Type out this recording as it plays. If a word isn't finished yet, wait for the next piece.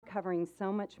covering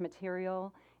so much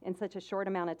material in such a short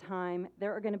amount of time,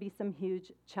 there are going to be some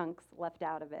huge chunks left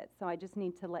out of it. So I just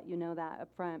need to let you know that up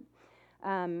front.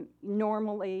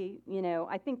 Normally,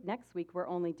 I think next week we're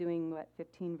only doing,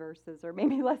 15 verses or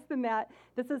maybe less than that.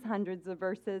 This is hundreds of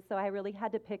verses, so I really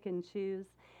had to pick and choose.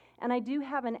 And I do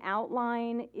have an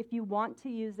outline if you want to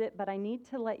use it, but I need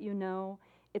to let you know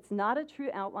it's not a true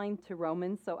outline to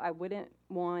Romans, so I wouldn't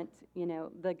want,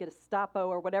 the Gestapo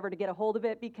or whatever to get a hold of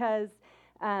it, because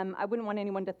I wouldn't want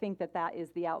anyone to think that that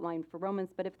is the outline for Romans.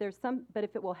 But if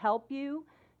it will help you,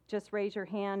 just raise your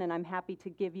hand, and I'm happy to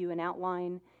give you an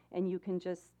outline, and you can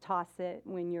just toss it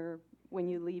when you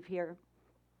leave here.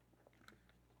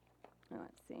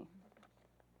 Let's see.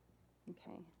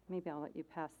 Okay, maybe I'll let you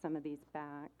pass some of these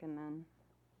back, and then,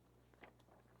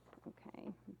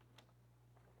 okay.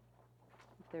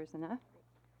 If there's enough.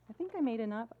 I think I made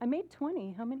enough. I made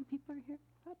 20. How many people are here?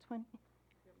 About 20.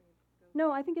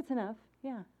 No, I think it's enough.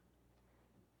 Yeah.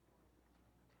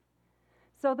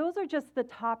 So those are just the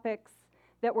topics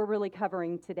that we're really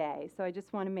covering today. So I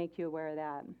just want to make you aware of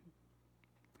that.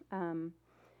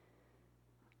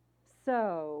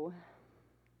 So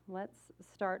let's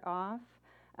start off.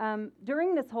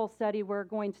 During this whole study, we're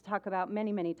going to talk about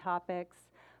many, many topics,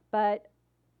 but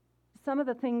some of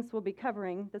the things we'll be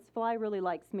covering, this fly really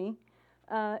likes me,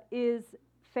 is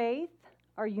faith,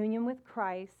 our union with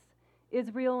Christ,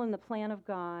 Israel and the plan of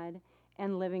God,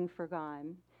 and living for God.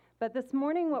 But this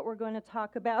morning what we're going to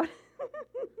talk about,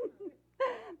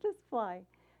 this fly,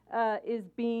 is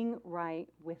being right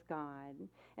with God.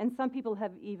 And some people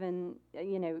have even,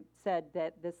 said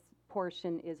that this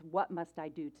portion is what must I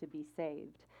do to be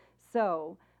saved.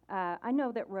 So I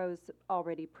know that Rose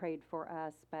already prayed for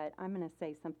us, but I'm going to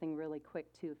say something really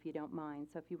quick too, if you don't mind.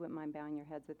 So if you wouldn't mind bowing your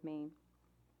heads with me.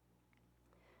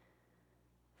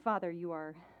 Father, you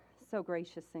are so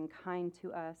gracious and kind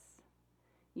to us.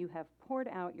 You have poured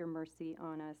out your mercy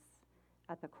on us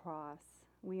at the cross.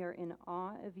 We are in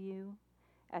awe of you,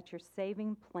 at your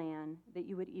saving plan, that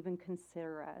you would even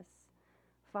consider us.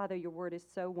 Father, your word is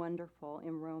so wonderful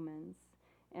in Romans,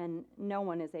 and no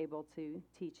one is able to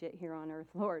teach it here on earth,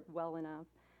 Lord, well enough.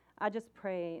 I just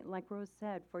pray, like Rose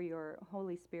said, for your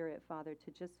Holy Spirit, Father,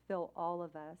 to just fill all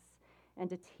of us and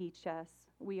to teach us.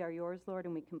 We are yours, Lord,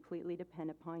 and we completely depend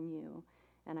upon you.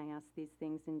 And I ask these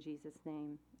things in Jesus'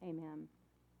 name. Amen.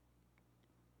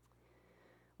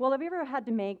 Well, have you ever had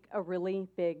to make a really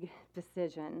big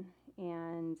decision,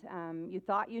 and you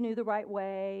thought you knew the right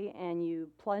way, and you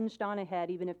plunged on ahead,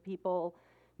 even if people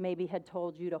maybe had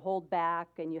told you to hold back,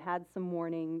 and you had some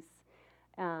warnings?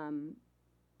 I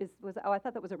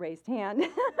thought that was a raised hand.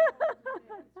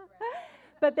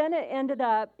 But then it ended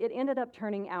up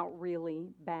turning out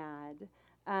really bad,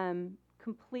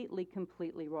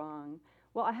 completely wrong.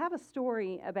 Well, I have a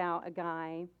story about a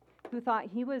guy who thought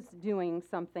he was doing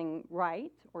something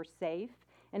right or safe,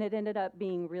 and it ended up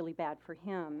being really bad for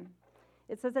him.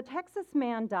 It says a Texas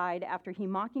man died after he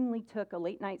mockingly took a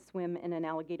late-night swim in an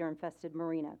alligator-infested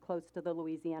marina close to the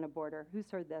Louisiana border.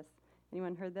 Who's heard this?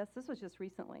 Anyone heard this? This was just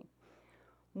recently.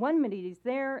 1 minute he's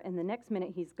there, and the next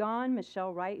minute he's gone.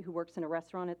 Michelle Wright, who works in a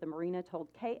restaurant at the marina, told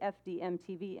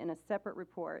KFDM-TV in a separate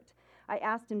report. I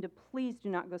asked him to please do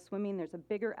not go swimming. There's a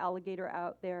bigger alligator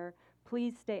out there.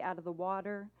 Please stay out of the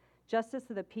water. Justice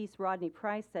of the Peace Rodney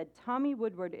Price said Tommy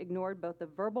Woodward ignored both the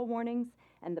verbal warnings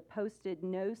and the posted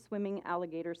no swimming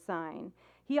alligator sign.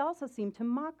 He also seemed to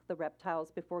mock the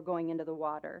reptiles before going into the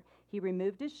water. He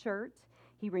removed his shirt.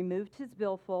 He removed his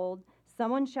billfold.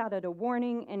 Someone shouted a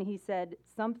warning, and he said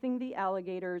something the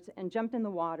alligators and jumped in the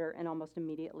water and almost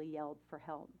immediately yelled for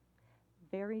help.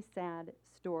 Very sad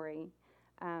story.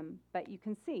 But you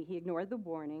can see he ignored the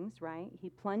warnings, right? He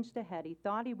plunged ahead. He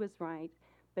thought he was right,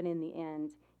 but in the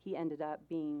end, he ended up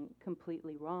being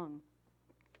completely wrong.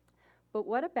 But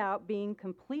what about being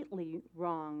completely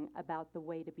wrong about the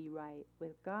way to be right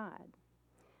with God?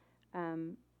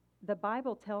 The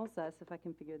Bible tells us, if I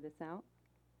can figure this out,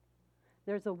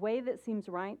 there's a way that seems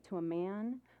right to a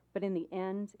man, but in the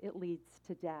end, it leads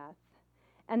to death.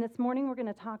 And this morning, we're going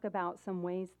to talk about some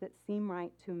ways that seem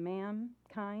right to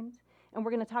mankind, and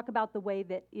we're going to talk about the way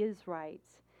that is right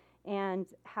and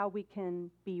how we can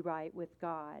be right with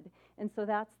God. And so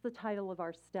that's the title of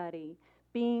our study,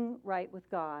 Being Right with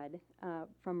God,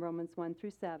 from Romans 1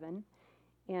 through 7.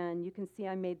 And you can see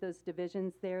I made those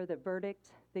divisions there, the verdict,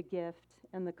 the gift,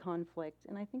 and the conflict.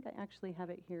 And I think I actually have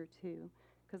it here too,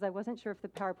 because I wasn't sure if the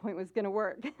PowerPoint was going to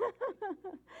work.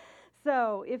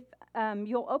 So if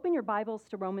you'll open your Bibles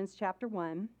to Romans chapter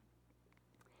 1.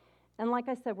 And like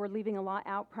I said, we're leaving a lot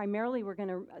out. Primarily, we're going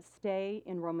to stay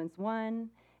in Romans 1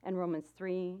 and Romans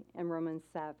 3 and Romans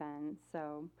 7.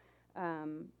 So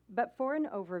But for an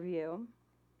overview,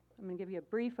 I'm going to give you a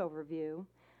brief overview.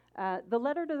 The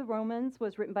letter to the Romans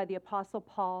was written by the Apostle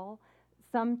Paul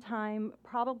sometime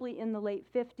probably in the late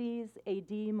 50s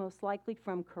AD, most likely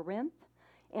from Corinth.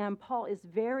 And Paul is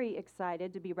very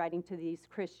excited to be writing to these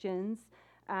Christians,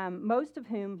 most of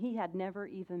whom he had never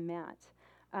even met.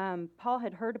 Paul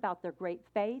had heard about their great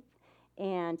faith,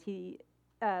 and he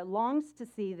longs to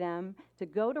see them to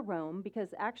go to Rome,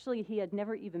 because actually he had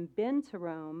never even been to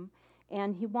Rome,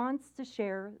 and he wants to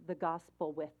share the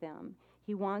gospel with them.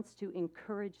 He wants to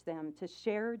encourage them to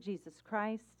share Jesus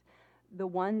Christ, the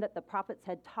one that the prophets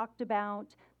had talked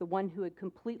about, the one who had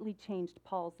completely changed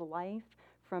Paul's life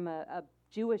from a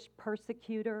Jewish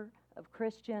persecutor of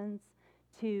Christians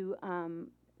to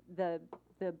the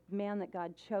man that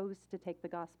God chose to take the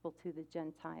gospel to the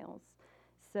Gentiles.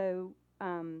 So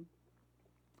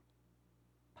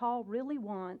Paul really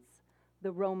wants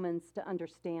the Romans to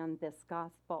understand this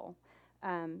gospel.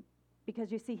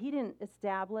 Because you see, he didn't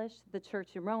establish the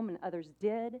church in Rome, and others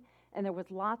did, and there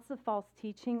was lots of false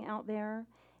teaching out there,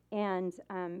 and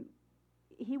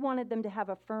he wanted them to have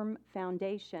a firm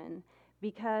foundation,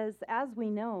 because as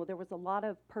we know, there was a lot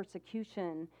of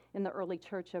persecution in the early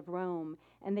church of Rome,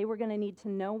 and they were going to need to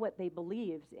know what they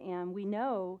believed, and we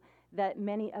know that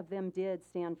many of them did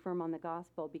stand firm on the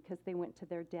gospel because they went to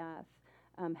their death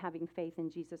having faith in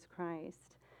Jesus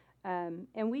Christ.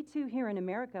 And we too here in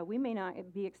America, we may not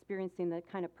be experiencing the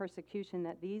kind of persecution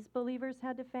that these believers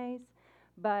had to face,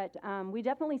 but we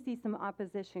definitely see some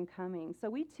opposition coming.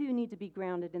 So we too need to be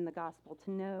grounded in the gospel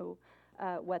to know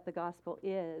what the gospel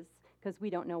is, because we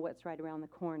don't know what's right around the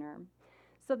corner.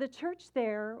 So the church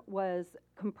there was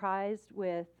comprised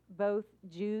with both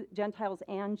Gentiles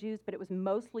and Jews, but it was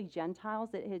mostly Gentiles.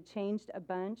 It had changed a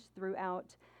bunch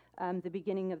throughout the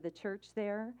beginning of the church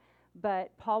there.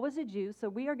 But Paul was a Jew, so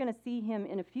we are going to see him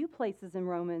in a few places in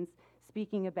Romans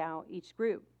speaking about each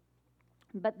group.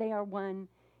 But they are one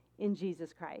in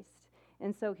Jesus Christ.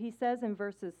 And so he says in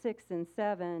verses 6 and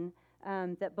 7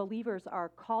 that believers are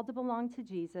called to belong to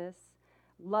Jesus,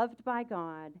 loved by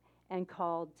God, and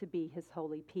called to be his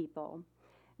holy people.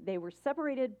 They were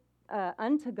separated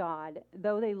unto God,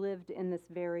 though they lived in this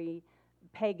very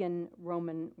pagan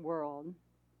Roman world.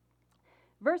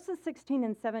 Verses 16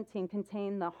 and 17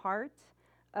 contain the heart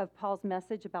of Paul's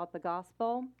message about the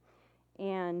gospel.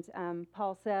 And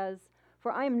Paul says,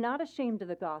 "For I am not ashamed of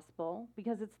the gospel,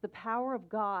 because it's the power of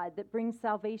God that brings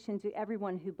salvation to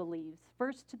everyone who believes,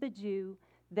 first to the Jew,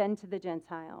 then to the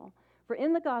Gentile. For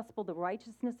in the gospel the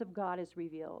righteousness of God is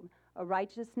revealed, a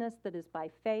righteousness that is by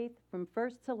faith from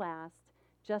first to last,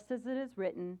 just as it is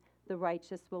written, the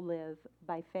righteous will live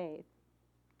by faith."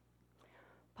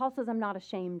 Paul says, I'm not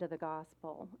ashamed of the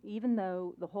gospel, even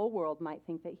though the whole world might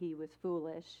think that he was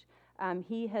foolish.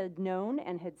 He had known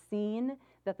and had seen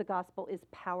that the gospel is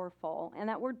powerful. And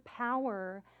that word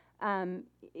power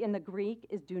in the Greek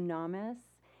is dunamis,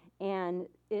 and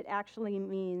it actually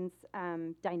means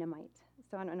dynamite.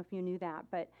 So I don't know if you knew that,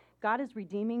 but God is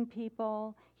redeeming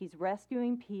people. He's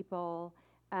rescuing people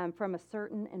from a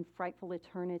certain and frightful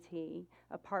eternity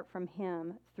apart from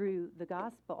him through the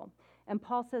gospel. And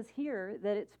Paul says here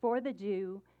that it's for the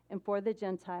Jew and for the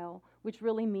Gentile, which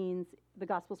really means the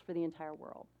gospel's for the entire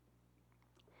world.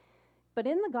 But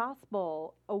in the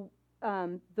gospel,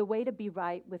 the way to be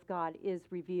right with God is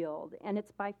revealed, and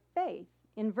it's by faith.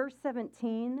 In verse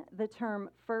 17, the term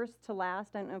first to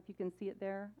last, I don't know if you can see it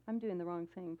there. I'm doing the wrong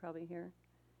thing probably here.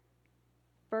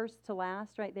 First to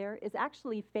last right there is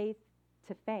actually faith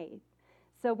to faith.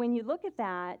 So when you look at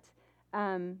that,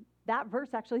 that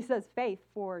verse actually says faith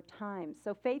 4 times.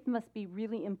 So faith must be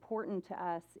really important to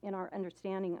us in our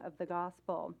understanding of the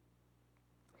gospel.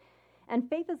 And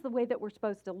faith is the way that we're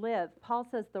supposed to live. Paul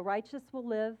says the righteous will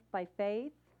live by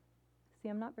faith. See,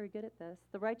 I'm not very good at this.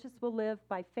 The righteous will live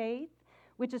by faith,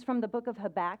 which is from the book of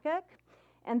Habakkuk.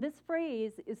 And this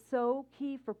phrase is so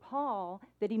key for Paul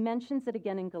that he mentions it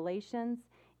again in Galatians.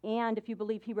 And if you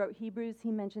believe he wrote Hebrews,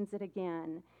 he mentions it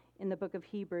again in the book of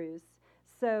Hebrews.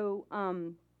 So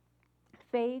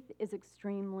faith is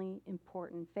extremely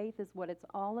important. Faith is what it's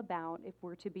all about if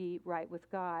we're to be right with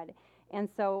God. And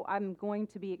so I'm going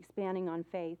to be expanding on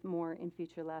faith more in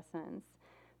future lessons.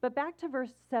 But back to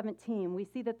verse 17, we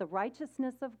see that the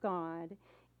righteousness of God,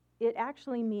 it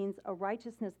actually means a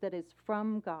righteousness that is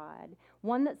from God,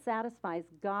 one that satisfies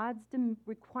God's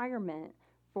requirement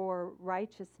for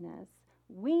righteousness.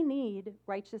 We need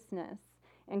righteousness,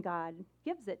 and God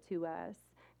gives it to us.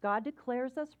 God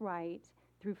declares us right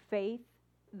through faith,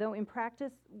 though in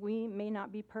practice we may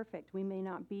not be perfect. We may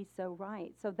not be so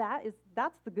right. So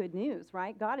that's the good news,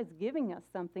 right? God is giving us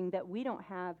something that we don't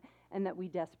have and that we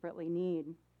desperately need.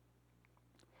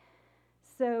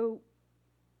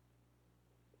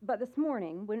 But this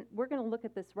morning, when we're going to look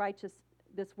at this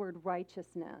word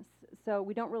righteousness. So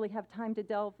we don't really have time to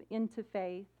delve into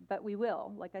faith, but we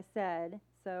will, like I said.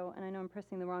 So, and I know I'm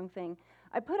pressing the wrong thing.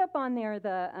 I put up on there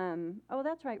oh,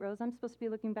 that's right, Rose. I'm supposed to be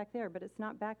looking back there, but it's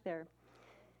not back there.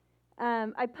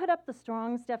 I put up the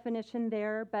Strong's definition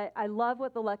there, but I love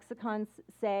what the lexicons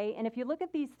say. And if you look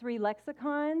at these three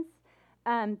lexicons,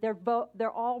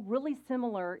 they're all really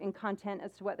similar in content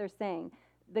as to what they're saying.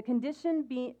 The condition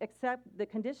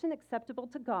acceptable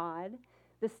to God,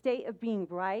 the state of being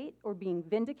right or being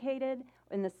vindicated,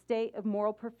 and the state of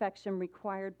moral perfection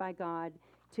required by God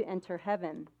to enter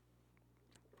heaven.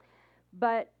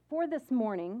 But for this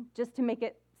morning, just to make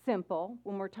it simple,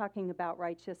 when we're talking about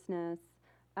righteousness,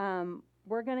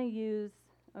 we're going to use,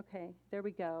 there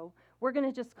we go. We're going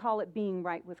to just call it being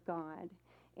right with God.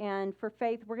 And for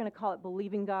faith, we're going to call it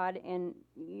believing God. And,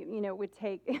 it would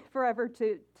take forever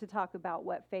to talk about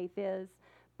what faith is.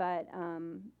 But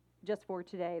just for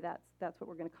today, that's what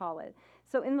we're going to call it.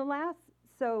 So in the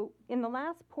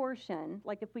last portion,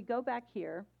 like if we go back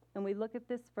here and we look at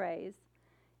this phrase,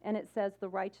 and it says the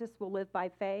righteous will live by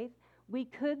faith, we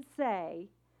could say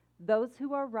those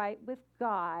who are right with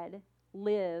God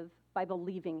live by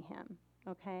believing him,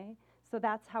 okay? So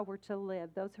that's how we're to live.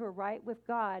 Those who are right with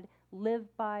God live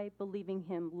by believing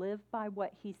him, live by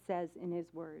what he says in his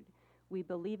word. We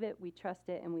believe it, we trust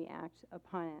it, and we act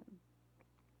upon it.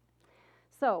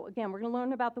 So, again, we're going to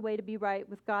learn about the way to be right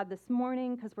with God this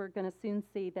morning because we're going to soon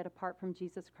see that apart from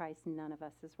Jesus Christ, none of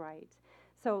us is right.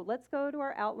 So let's go to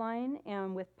our outline,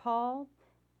 and with Paul,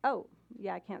 oh,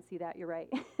 yeah, I can't see that, you're right.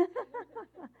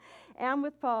 And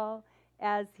with Paul,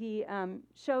 as he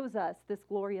shows us this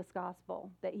glorious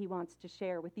gospel that he wants to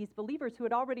share with these believers who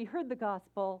had already heard the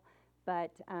gospel,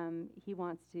 but he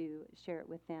wants to share it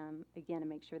with them again and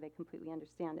make sure they completely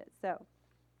understand it. So,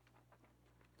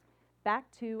 back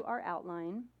to our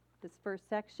outline. This first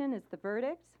section is the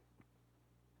verdict.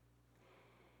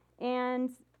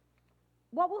 And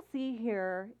what we'll see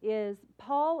here is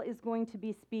Paul is going to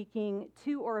be speaking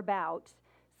to or about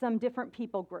some different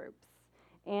people groups.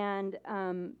 And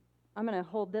I'm going to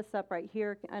hold this up right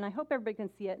here, and I hope everybody can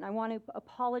see it. And I want to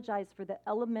apologize for the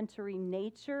elementary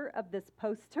nature of this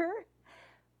poster,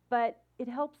 but it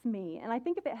helps me. And I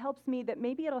think if it helps me, that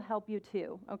maybe it'll help you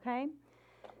too, okay?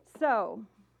 So,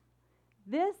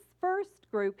 this first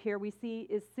group here we see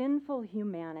is sinful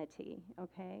humanity,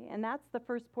 okay? And that's the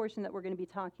first portion that we're going to be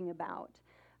talking about.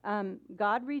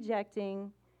 God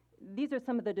rejecting, these are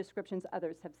some of the descriptions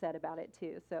others have said about it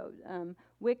too. So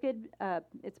wicked,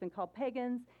 it's been called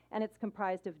pagans, and it's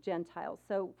comprised of Gentiles.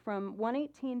 So from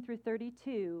 118 through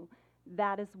 32,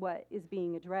 that is what is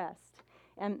being addressed.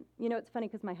 And, it's funny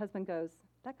because my husband goes,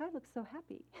 that guy looks so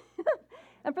happy.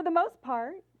 And for the most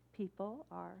part, people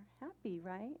are happy,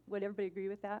 right? Would everybody agree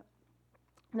with that?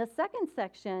 And the second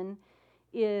section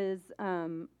is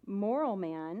moral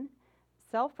man,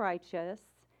 self-righteous,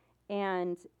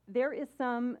 and there is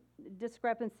some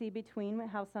discrepancy between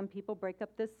how some people break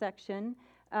up this section.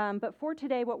 But for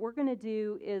today, what we're going to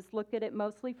do is look at it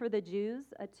mostly for the Jews,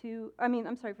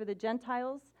 for the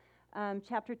Gentiles,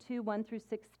 chapter 2, 1 through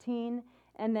 16,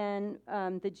 and then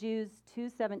the Jews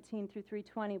 2:17 through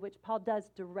 3:20, which Paul does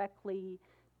directly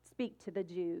speak to the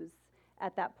Jews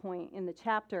at that point in the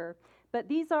chapter. But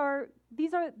these are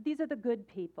the good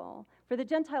people. For the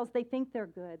Gentiles, they think they're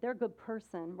good. They're a good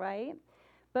person, right?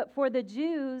 But for the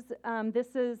Jews,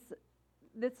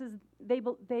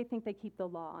 they think they keep the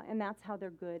law, and that's how they're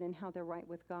good and how they're right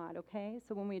with God, okay?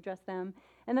 So when we address them.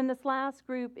 And then this last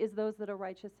group is those that are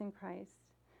righteous in Christ,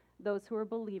 those who are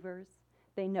believers.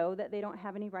 They know that they don't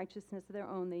have any righteousness of their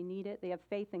own. They need it. They have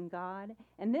faith in God.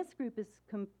 And this group is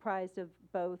comprised of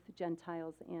both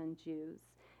Gentiles and Jews.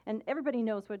 And everybody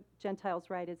knows what Gentiles,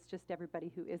 right? It's just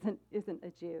everybody who isn't a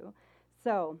Jew.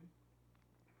 So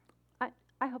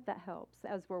I hope that helps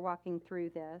as we're walking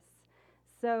through this.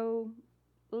 So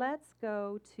let's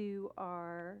go to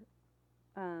our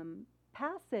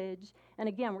passage. And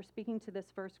again, we're speaking to this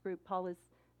first group. Paul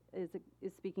is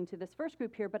speaking to this first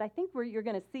group here. But I think where you're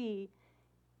going to see,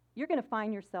 you're going to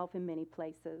find yourself in many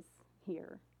places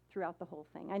here throughout the whole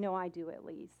thing. I know I do at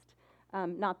least.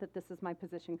 Not that this is my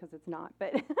position, because it's not,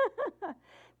 but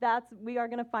we are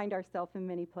going to find ourselves in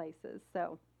many places.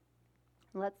 So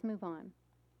let's move on.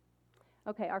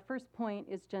 Okay, our first point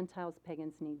is Gentiles,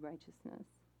 pagans need righteousness.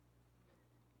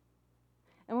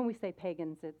 And when we say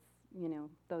pagans, it's,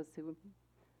 those who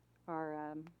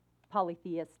are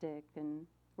polytheistic and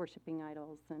worshiping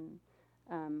idols and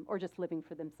or just living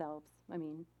for themselves.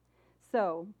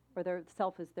 Or their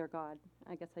self is their God,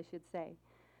 I guess I should say.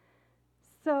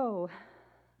 So,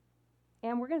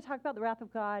 And we're going to talk about the wrath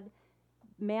of God.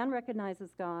 Man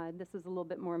recognizes God. This is a little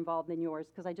bit more involved than yours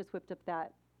because I just whipped up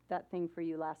that thing for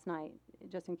you last night,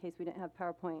 just in case we didn't have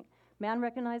PowerPoint. Man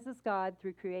recognizes God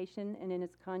through creation and in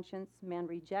his conscience. Man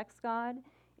rejects God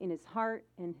in his heart,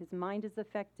 and his mind is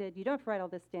affected. You don't have to write all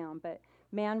this down, but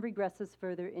man regresses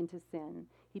further into sin.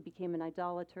 He became an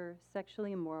idolater,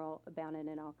 sexually immoral, abounded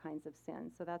in all kinds of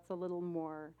sins. So that's a little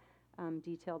more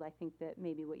detailed, I think, that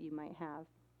maybe what you might have.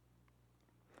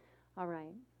 All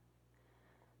right.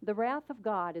 The wrath of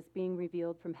God is being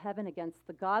revealed from heaven against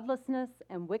the godlessness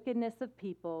and wickedness of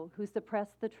people who suppress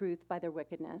the truth by their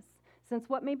wickedness. Since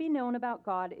what may be known about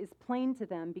God is plain to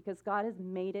them because God has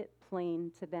made it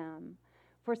plain to them.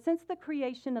 For since the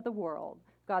creation of the world,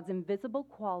 God's invisible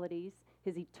qualities,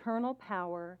 his eternal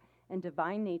power, and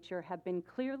divine nature have been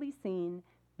clearly seen,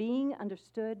 being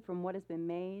understood from what has been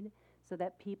made, so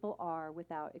that people are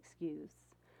without excuse.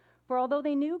 For although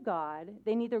they knew God,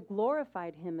 they neither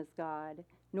glorified him as God,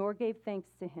 nor gave thanks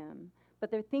to him. But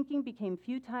their thinking became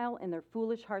futile, and their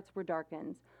foolish hearts were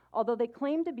darkened. Although they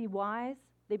claimed to be wise,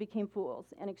 they became fools,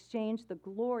 and exchanged the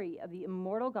glory of the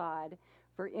immortal God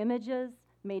for images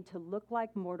made to look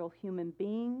like mortal human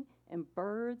beings, and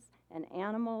birds, and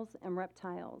animals, and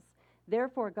reptiles.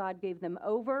 Therefore God gave them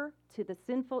over to the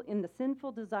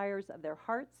sinful desires of their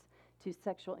hearts, to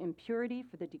sexual impurity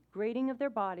for the degrading of their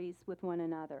bodies with one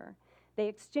another. They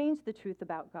exchanged the truth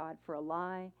about God for a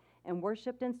lie, and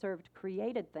worshipped and served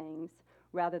created things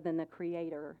rather than the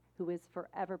Creator, who is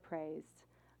forever praised.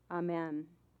 Amen.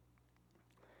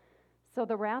 So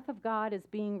the wrath of God is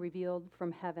being revealed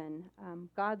from heaven.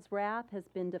 God's wrath has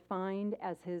been defined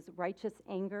as his righteous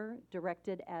anger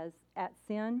directed at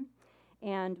sin.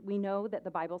 And we know that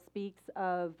the Bible speaks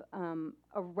of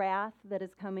a wrath that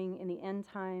is coming in the end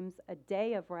times, a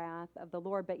day of wrath of the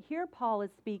Lord. But here Paul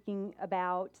is speaking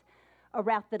about a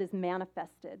wrath that is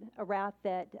manifested, a wrath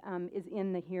that is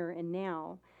in the here and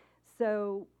now.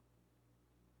 So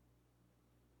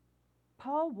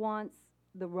Paul wants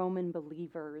the Roman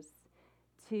believers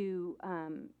to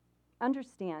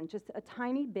understand just a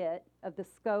tiny bit of the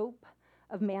scope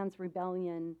of man's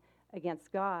rebellion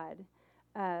against God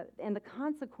and the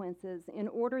consequences, in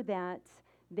order that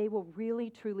they will really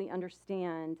truly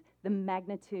understand the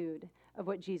magnitude of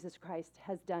what Jesus Christ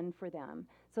has done for them.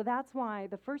 So that's why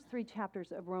the first 3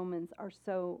 chapters of Romans are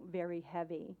so very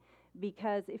heavy,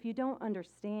 because if you don't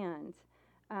understand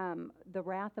the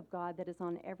wrath of God that is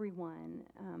on everyone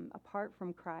apart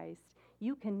from Christ,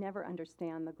 you can never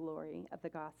understand the glory of the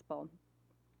gospel.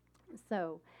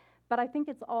 So, but I think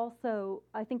it's also,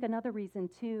 I think another reason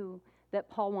too that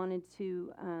Paul wanted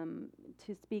to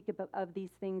speak of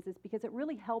these things is because it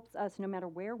really helps us, no matter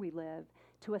where we live,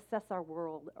 to assess our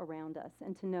world around us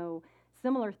and to know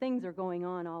similar things are going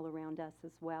on all around us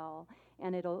as well.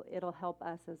 And it'll help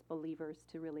us as believers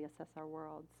to really assess our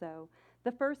world. So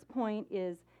the first point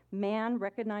is man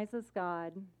recognizes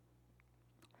God.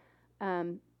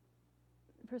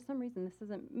 For some reason, this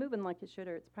isn't moving like it should,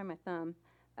 or it's probably my thumb.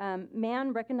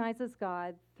 Man recognizes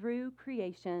God through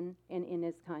creation and in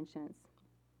his conscience.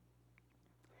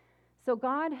 So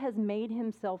God has made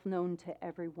himself known to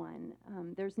everyone.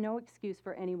 There's no excuse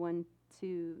for anyone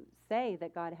to say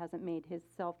that God hasn't made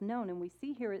himself known. And we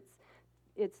see here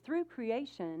it's through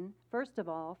creation, first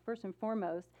and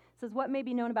foremost. It says what may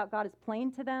be known about God is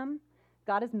plain to them.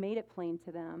 God has made it plain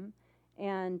to them.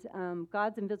 And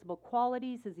God's invisible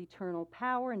qualities, his eternal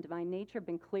power and divine nature have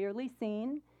been clearly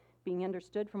seen, being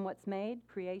understood from what's made,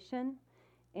 creation.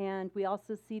 And we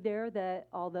also see there that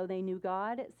although they knew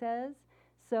God, it says,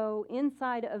 so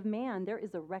inside of man there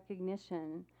is a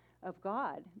recognition of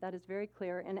God. That is very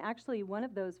clear. And actually one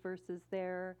of those verses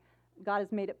there, God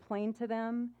has made it plain to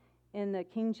them. In the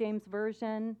King James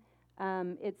Version,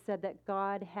 it said that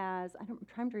God has, I'm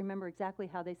trying to remember exactly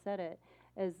how they said it,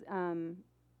 as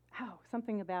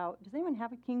something about, does anyone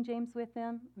have a King James with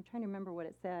them? I'm trying to remember what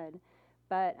it said.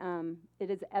 But it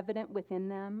is evident within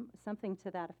them, something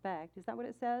to that effect. Is that what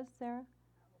it says, Sarah?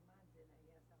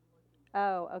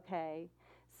 Oh, okay.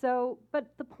 So,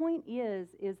 but the point is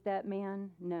that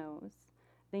man knows.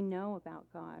 They know about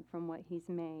God from what he's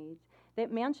made.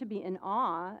 That man should be in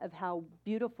awe of how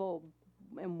beautiful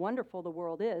and wonderful the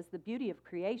world is, the beauty of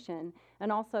creation,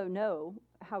 and also know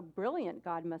how brilliant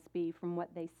God must be from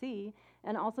what they see,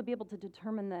 and also be able to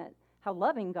determine that how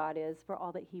loving God is for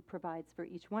all that he provides for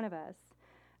each one of us.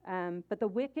 But the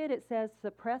wicked, it says,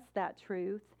 suppress that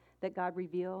truth that God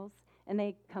reveals, and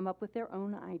they come up with their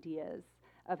own ideas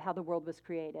of how the world was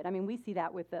created. I mean, we see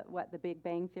that with the Big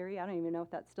Bang Theory. I don't even know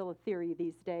if that's still a theory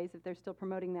these days, if they're still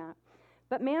promoting that.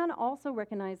 But man also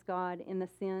recognized God in the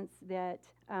sense that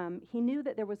he knew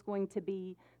that there was going to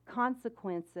be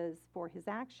consequences for his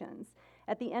actions.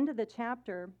 At the end of the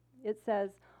chapter, it says,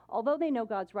 although they know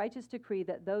God's righteous decree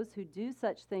that those who do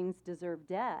such things deserve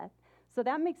death, so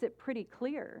that makes it pretty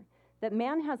clear that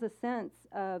man has a sense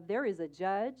of there is a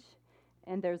judge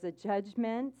and there's a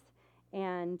judgment,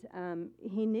 and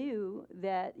he knew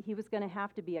that he was going to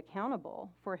have to be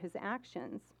accountable for his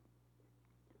actions.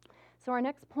 So our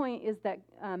next point is that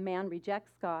man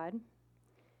rejects God.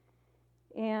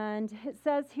 And it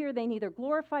says here, they neither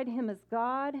glorified him as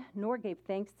God nor gave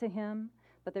thanks to him,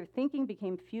 but their thinking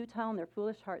became futile and their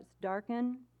foolish hearts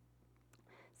darkened.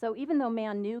 So even though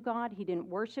man knew God, he didn't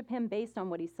worship him based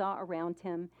on what he saw around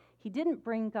him. He didn't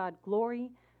bring God glory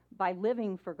by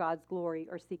living for God's glory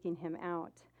or seeking him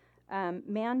out.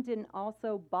 Man didn't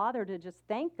also bother to just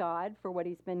thank God for what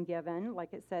he's been given,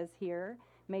 like it says here.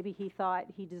 Maybe he thought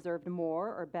he deserved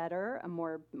more or better,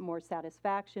 more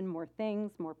satisfaction, more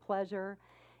things, more pleasure.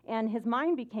 And his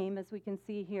mind became, as we can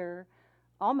see here,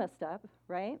 all messed up,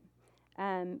 right?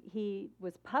 He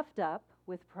was puffed up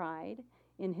with pride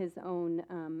in his own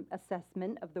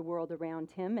assessment of the world around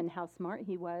him and how smart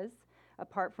he was.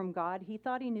 Apart from God, he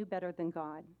thought he knew better than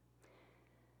God.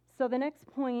 So the next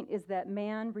point is that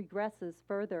man regresses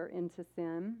further into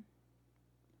sin.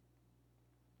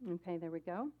 Okay, there we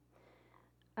go.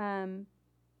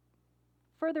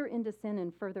 Further into sin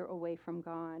and further away from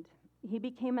God. He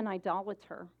became an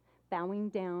idolater, bowing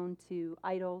down to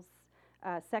idols,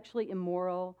 sexually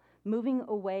immoral, moving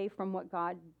away from what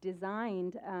God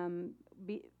designed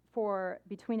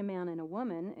between a man and a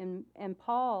woman. And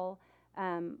Paul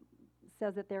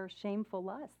says that there are shameful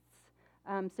lusts.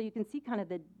 So you can see kind of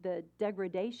the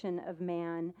degradation of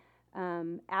man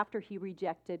after he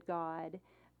rejected God.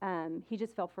 He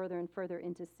just fell further and further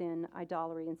into sin,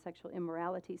 idolatry, and sexual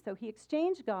immorality. So he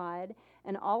exchanged God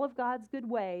and all of God's good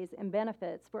ways and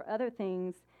benefits for other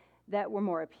things that were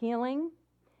more appealing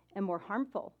and more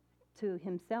harmful to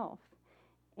himself.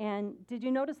 And did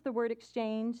you notice the word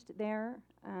exchanged there?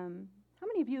 How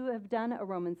many of you have done a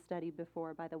Roman study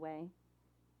before, by the way?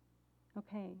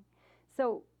 Okay.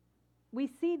 So we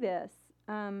see this.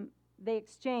 They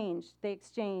exchanged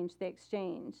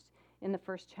in the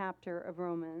first chapter of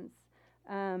Romans.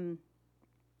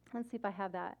 Let's see if I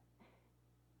have that.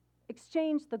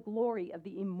 Exchanged the glory of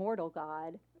the immortal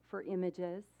God for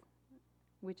images,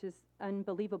 which is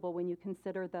unbelievable when you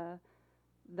consider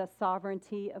the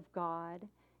sovereignty of God,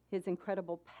 his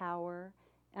incredible power,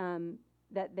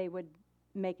 that they would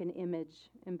make an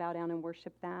image and bow down and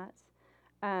worship that.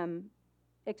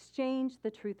 Exchange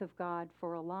the truth of God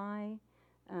for a lie,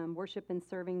 worship and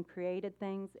serving created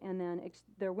things, and then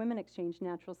their women exchanged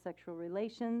natural sexual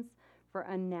relations for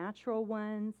unnatural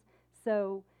ones.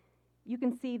 So you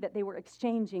can see that they were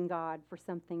exchanging God for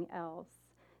something else.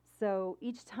 So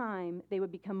each time they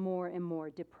would become more and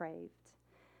more depraved.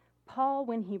 Paul,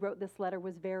 when he wrote this letter,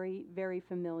 was very, very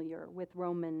familiar with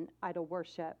Roman idol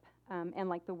worship and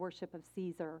like the worship of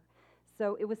Caesar.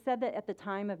 So it was said that at the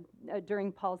time of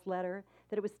during Paul's letter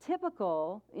that it was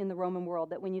typical in the Roman world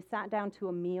that when you sat down to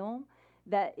a meal,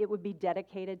 that it would be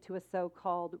dedicated to a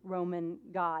so-called Roman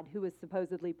god who was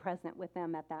supposedly present with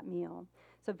them at that meal.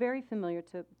 So very familiar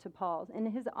to Paul.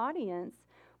 And his audience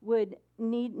would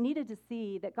needed to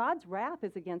see that God's wrath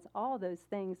is against all those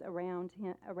things around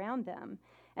them.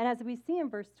 And as we see in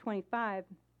verse 25,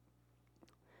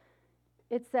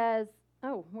 it says,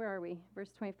 where are we?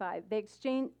 Verse 25.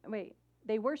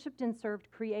 They worshipped and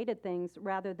served created things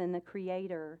rather than the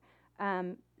Creator.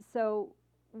 So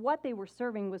what they were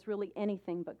serving was really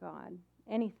anything but God.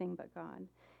 Anything but God.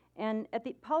 And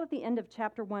Paul at the end of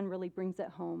chapter 1 really brings it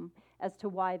home as to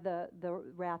why the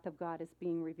wrath of God is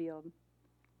being revealed.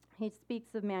 He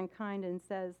speaks of mankind and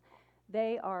says,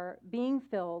 they are being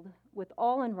filled with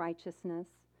all unrighteousness,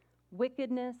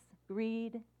 wickedness,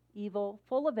 greed, evil,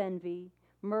 full of envy,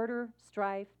 murder,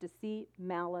 strife, deceit,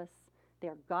 malice. They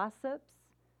are gossips,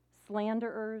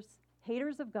 slanderers,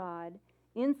 haters of God,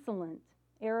 insolent,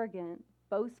 arrogant,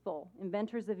 boastful,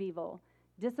 inventors of evil,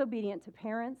 disobedient to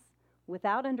parents,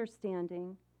 without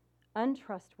understanding,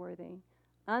 untrustworthy,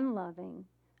 unloving,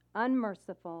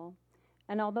 unmerciful.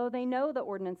 And although they know the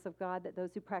ordinance of God, that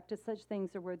those who practice such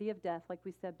things are worthy of death, like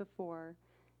we said before,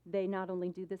 they not only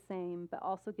do the same, but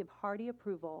also give hearty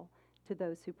approval to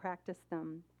those who practice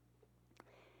them.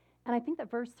 And I think that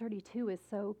verse 32 is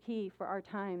so key for our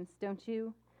times, don't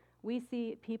you? We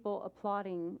see people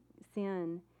applauding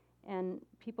sin, and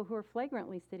people who are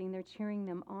flagrantly sitting there cheering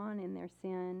them on in their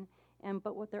sin.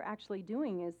 But what they're actually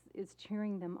doing is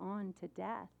cheering them on to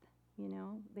death. You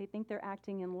know, they think they're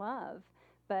acting in love,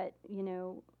 but,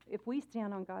 if we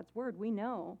stand on God's word, we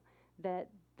know that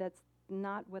that's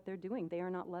not what they're doing. They are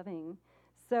not loving.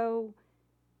 So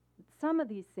some of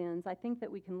these sins, I think that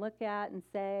we can look at and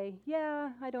say,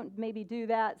 yeah, I don't maybe do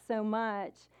that so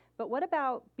much. But what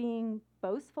about being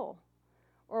boastful?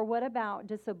 Or what about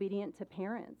disobedient to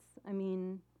parents? I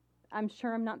mean, I'm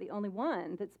sure I'm not the only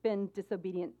one that's been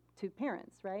disobedient to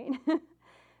parents, right?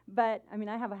 But,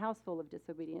 I have a house full of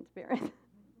disobedient parents.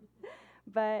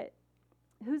 But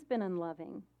who's been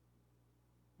unloving?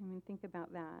 Think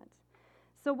about that.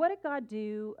 So what did God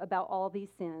do about all these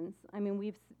sins?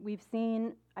 We've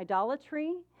seen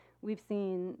idolatry, we've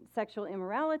seen sexual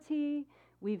immorality,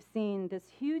 we've seen this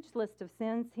huge list of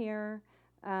sins here.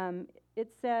 It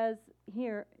says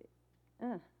here,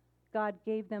 God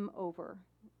gave them over.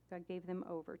 God gave them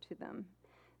over to them.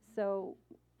 So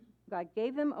God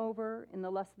gave them over in the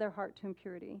lust of their heart to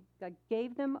impurity. God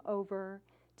gave them over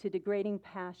to degrading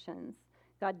passions.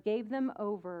 God gave them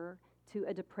over to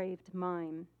a depraved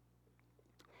mind.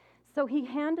 So he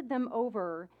handed them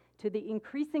over to the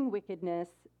increasing wickedness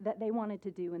that they wanted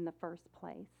to do in the first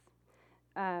place,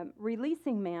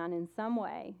 releasing man in some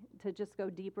way to just go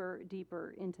deeper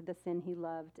into the sin he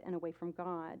loved and away from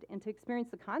God, and to experience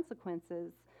the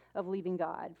consequences of leaving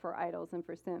God for idols and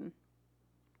for sin.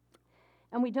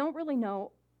 And we don't really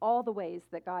know all the ways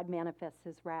that God manifests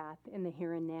his wrath in the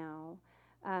here and now.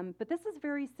 But this is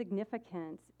very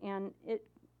significant, and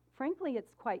frankly,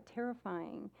 it's quite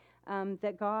terrifying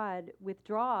that God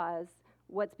withdraws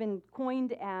what's been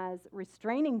coined as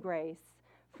restraining grace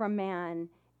from man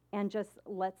and just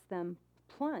lets them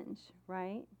plunge,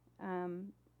 right?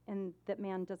 And that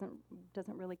man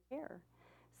doesn't really care.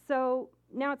 So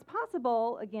now it's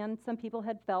possible, again, some people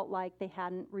had felt like they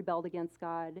hadn't rebelled against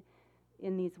God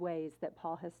in these ways that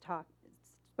Paul has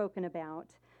spoken about,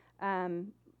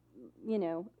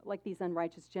 like these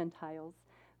unrighteous Gentiles.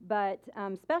 But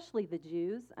especially the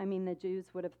Jews. The Jews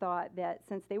would have thought that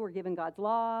since they were given God's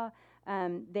law,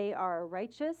 they are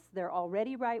righteous. They're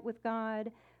already right with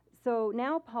God. So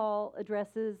now Paul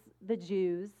addresses the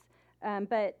Jews.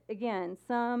 But again,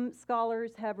 some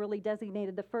scholars have really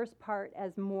designated the first part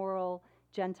as moral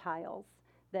Gentiles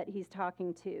that he's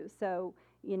talking to. So,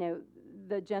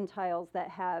 the Gentiles that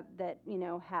have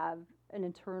an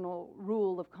internal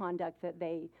rule of conduct that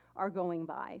they are going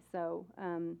by. So,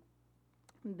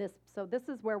 this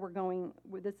is where we're going.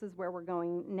 This is where we're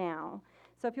going now.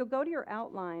 So if you'll go to your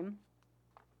outline,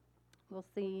 we'll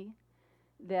see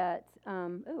that. I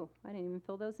didn't even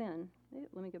fill those in.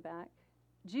 Let me go back.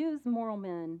 Jews, moral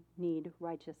men, need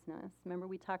righteousness. Remember,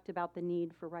 we talked about the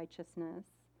need for righteousness.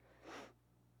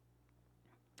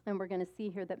 And we're going to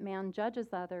see here that man judges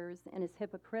others and is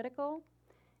hypocritical,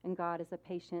 and God is a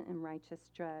patient and righteous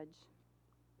judge.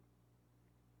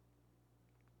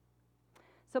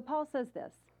 So Paul says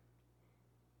this: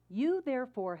 "You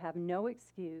therefore have no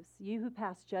excuse, you who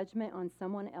pass judgment on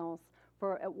someone else,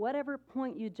 for at whatever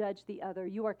point you judge the other,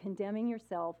 you are condemning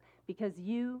yourself, because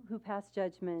you who pass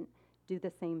judgment do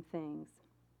the same things."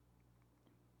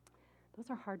 Those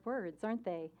are hard words, aren't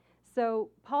they? So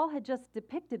Paul had just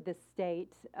depicted this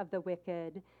state of the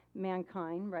wicked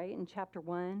mankind, right, in chapter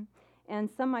 1. And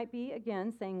some might be,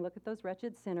 again, saying, look at those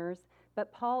wretched sinners.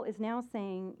 But Paul is now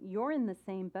saying, you're in the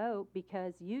same boat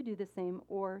because you do the same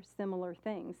or similar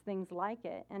things like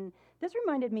it. And this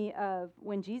reminded me of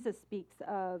when Jesus speaks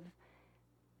of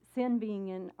sin being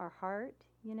in our heart,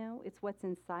 it's what's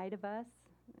inside of us,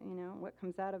 what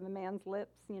comes out of a man's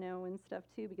lips, and stuff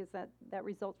too, because that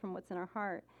results from what's in our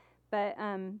heart. But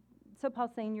so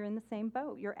Paul's saying you're in the same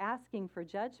boat. You're asking for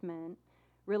judgment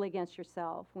really against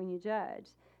yourself when you judge.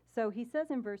 So he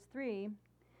says in verse 3,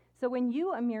 "So when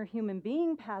you, a mere human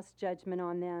being, pass judgment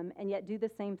on them and yet do the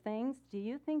same things, do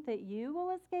you think that you will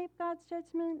escape God's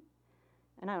judgment?"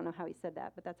 And I don't know how he said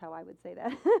that, but that's how I would say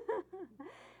that.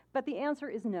 But the answer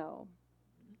is no.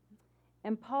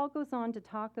 And Paul goes on to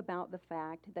talk about the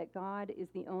fact that God is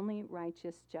the only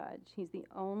righteous judge. He's the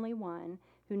only one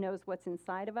who knows what's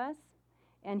inside of us,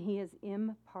 and he is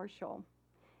impartial.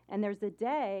 And there's a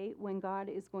day when God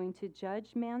is going to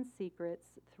judge man's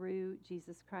secrets through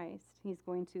Jesus Christ. He's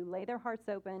going to lay their hearts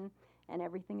open, and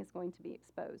everything is going to be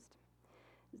exposed.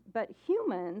 But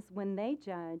humans, when they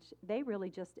judge, they really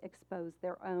just expose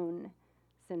their own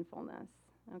sinfulness,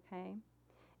 okay?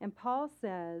 And Paul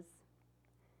says,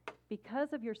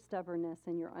 because of your stubbornness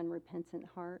and your unrepentant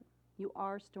heart, you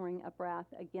are storing up wrath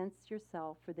against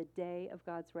yourself for the day of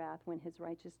God's wrath when his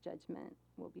righteous judgment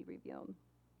will be revealed.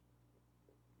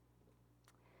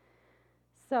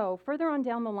 So, further on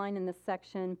down the line in this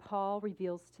section, Paul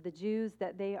reveals to the Jews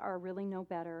that they are really no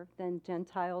better than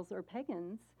Gentiles or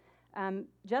pagans.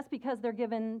 just because they're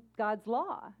given God's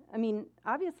law. I mean,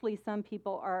 obviously some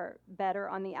people are better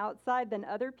on the outside than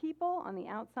other people on the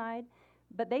outside,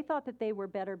 but they thought that they were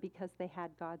better because they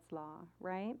had God's law,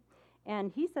 right?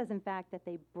 And he says, in fact, that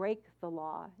they break the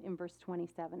law in verse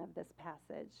 27 of this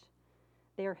passage.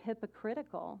 They are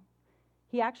hypocritical.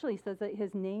 He actually says that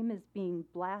his name is being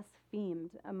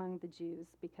blasphemed among the Jews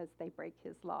because they break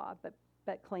his law, but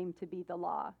claim to be the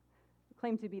law,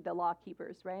 claim to be the law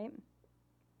keepers, right?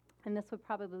 And this would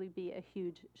probably be a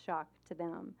huge shock to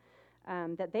them,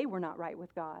 that they were not right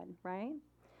with God, right?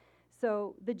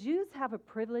 So the Jews have a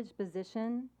privileged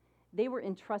position. They were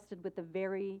entrusted with the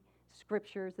very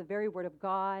scriptures, the very word of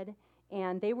God,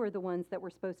 and they were the ones that were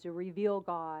supposed to reveal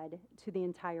God to the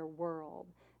entire world.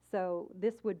 So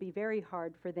this would be very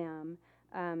hard for them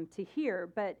to hear.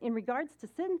 But in regards to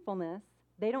sinfulness,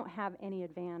 they don't have any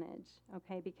advantage,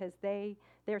 okay, because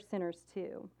they're sinners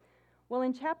too. Well,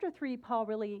 in chapter 3, Paul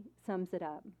really sums it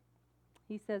up.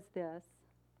 He says this: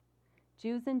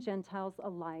 Jews and Gentiles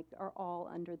alike are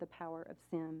all under the power of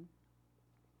sin.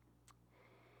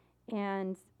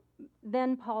 And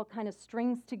then Paul kind of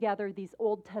strings together these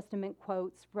Old Testament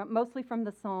quotes, mostly from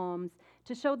the Psalms,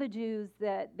 to show the Jews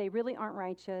that they really aren't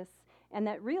righteous, and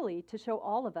that really to show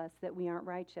all of us that we aren't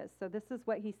righteous. So this is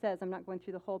what he says. I'm not going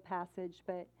through the whole passage,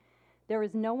 but there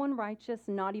is no one righteous,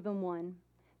 not even one.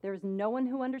 There is no one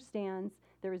who understands.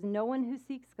 There is no one who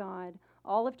seeks God.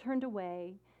 All have turned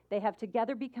away. They have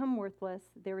together become worthless.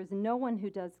 There is no one who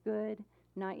does good,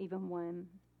 not even one.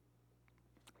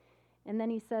 And then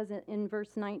he says in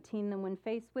verse 19, then when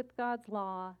faced with God's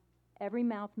law, every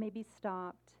mouth may be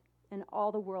stopped, and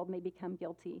all the world may become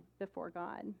guilty before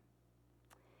God.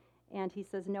 And he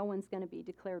says no one's going to be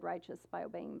declared righteous by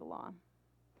obeying the law.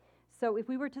 So if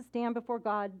we were to stand before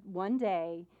God one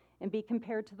day and be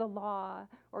compared to the law,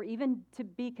 or even to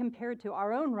be compared to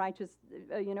our own righteous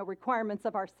requirements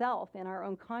of ourself and our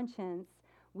own conscience,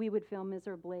 we would feel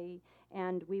miserably,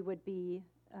 and we would be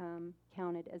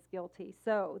counted as guilty.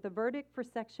 So the verdict for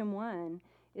section 1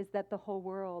 is that the whole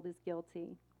world is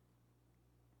guilty.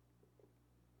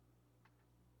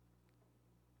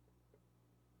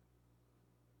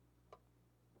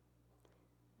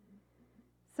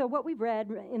 So what we've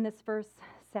read in this first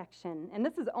section, and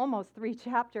this is almost 3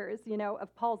 chapters,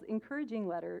 of Paul's encouraging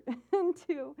letter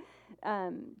to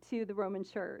the Roman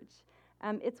church.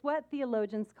 It's what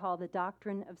theologians call the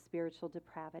doctrine of spiritual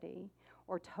depravity,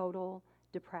 or total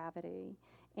depravity.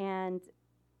 And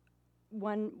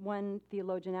one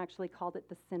theologian actually called it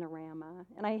the Sinorama.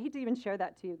 And I hate to even share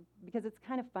that to you because it's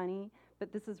kind of funny,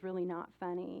 but this is really not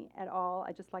funny at all.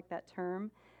 I just like that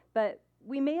term. But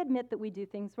we may admit that we do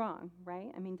things wrong,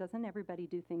 right? I mean, doesn't everybody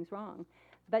do things wrong?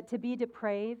 But to be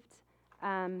depraved,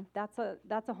 that's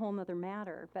a whole nother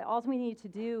matter. But all we need to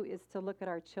do is to look at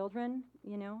our children,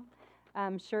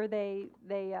 Sure, they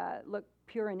look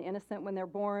pure and innocent when they're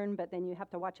born, but then you have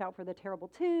to watch out for the terrible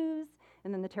 2s,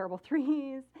 and then the terrible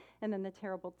 3s, and then the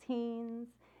terrible teens,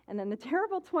 and then the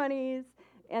terrible 20s,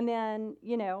 and then,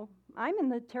 I'm in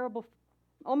the terrible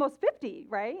almost 50,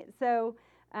 right? So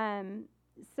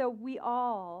we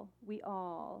all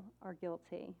are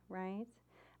guilty, right?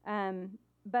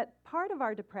 But part of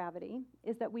our depravity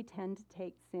is that we tend to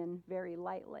take sin very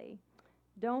lightly.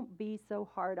 Don't be so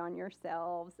hard on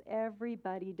yourselves.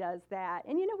 Everybody does that.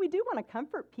 And we do want to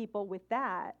comfort people with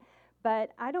that.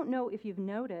 But I don't know if you've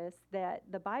noticed that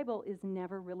the Bible is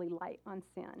never really light on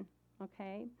sin,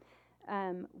 okay?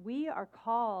 We are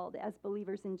called as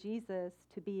believers in Jesus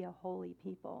to be a holy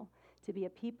people, to be a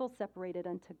people separated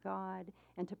unto God,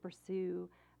 and to pursue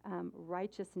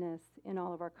righteousness in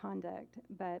all of our conduct.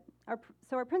 But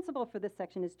our principle for this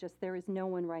section is just there is no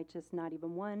one righteous, not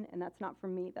even one, and that's not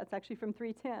from me. That's actually from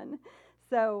 3:10.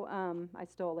 So I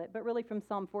stole it, but really from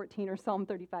Psalm 14 or Psalm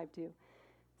 35 too.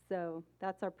 So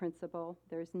that's our principle.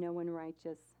 There's no one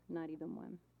righteous, not even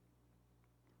one.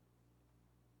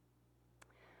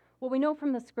 Well, we know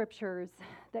from the scriptures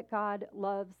that God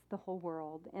loves the whole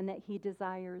world and that he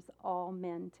desires all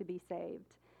men to be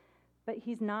saved. But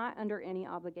he's not under any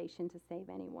obligation to save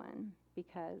anyone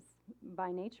because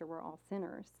by nature we're all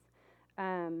sinners.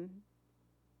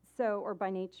 Or by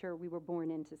nature we were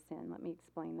born into sin. Let me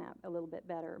explain that a little bit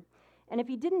better. And if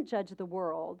he didn't judge the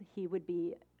world, he would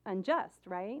be unjust,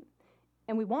 right?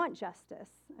 And we want justice.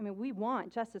 I mean, we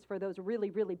want justice for those really,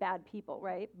 really bad people,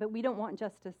 right? But we don't want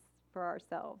justice for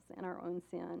ourselves and our own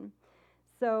sin.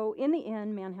 So in the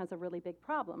end, man has a really big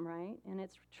problem, right? And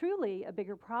it's truly a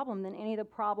bigger problem than any of the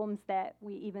problems that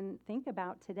we even think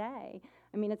about today.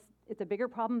 I mean, it's a bigger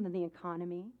problem than the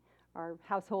economy, our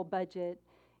household budget,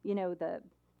 the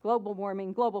global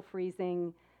warming, global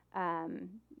freezing,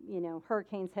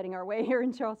 hurricanes heading our way here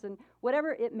in Charleston,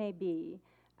 whatever it may be,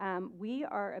 we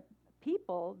are a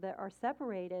people that are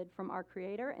separated from our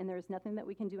Creator, and there's nothing that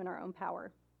we can do in our own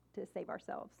power to save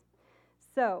ourselves.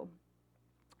 So,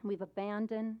 we've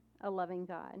abandoned a loving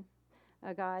God,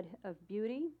 a God of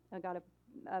beauty, a God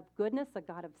of goodness, a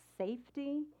God of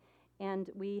safety, and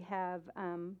we have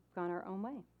gone our own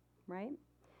way, right?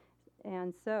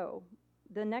 And so,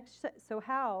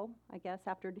 how, I guess,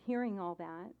 after hearing all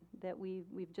that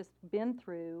we've just been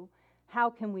through, how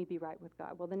can we be right with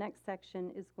God? Well, the next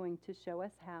section is going to show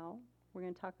us how. We're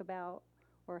going to talk about,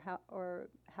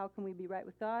 how can we be right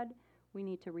with God? We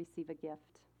need to receive a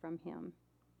gift from Him.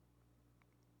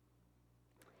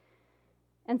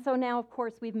 And so now, of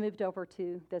course, we've moved over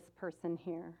to this person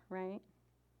here, right?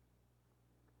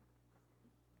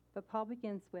 But Paul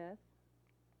begins with,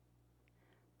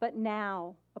 but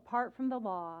now, apart from the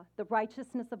law, the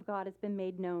righteousness of God has been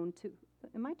made known to,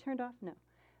 am I turned off? No.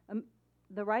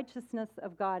 The righteousness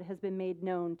of God has been made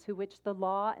known, to which the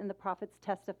law and the prophets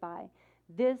testify.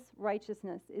 This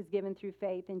righteousness is given through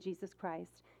faith in Jesus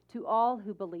Christ to all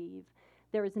who believe.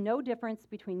 There is no difference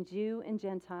between Jew and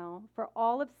Gentile, for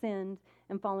all have sinned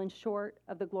and fallen short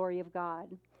of the glory of God,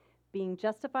 being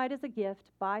justified as a gift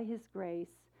by His grace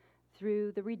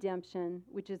through the redemption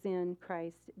which is in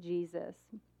Christ Jesus.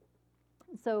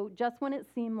 So just when it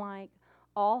seemed like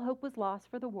all hope was lost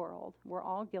for the world, we're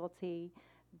all guilty,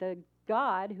 the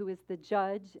God who is the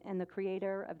judge and the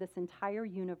creator of this entire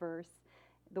universe,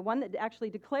 the one that actually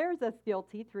declares us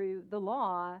guilty through the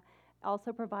law,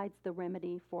 also provides the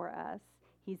remedy for us.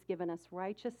 He's given us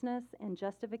righteousness and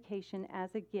justification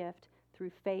as a gift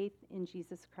through faith in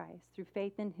Jesus Christ, through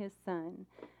faith in His Son.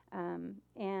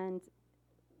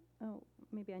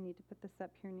 Maybe I need to put this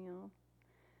up here, Neil.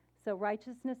 So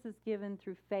righteousness is given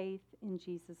through faith in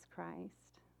Jesus Christ.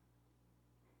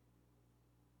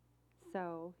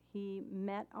 So He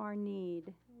met our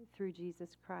need through Jesus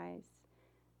Christ.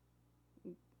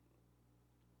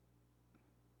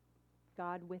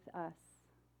 God with us.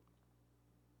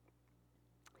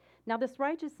 Now, this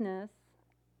righteousness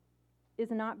is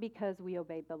not because we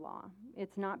obeyed the law.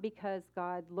 It's not because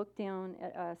God looked down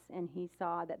at us and He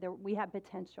saw that we had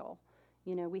potential.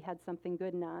 We had something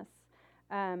good in us.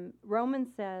 Romans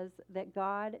says that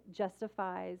God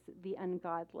justifies the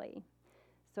ungodly.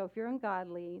 So if you're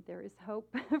ungodly, there is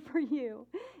hope for you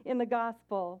in the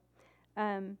gospel.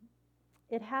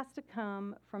 It has to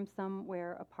come from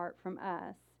somewhere apart from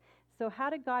us. So how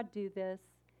did God do this?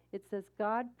 It says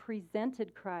God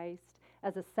presented Christ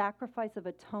as a sacrifice of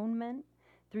atonement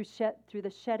through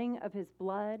the shedding of His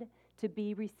blood to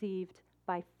be received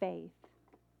by faith.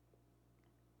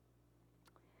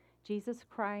 Jesus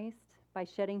Christ, by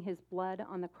shedding His blood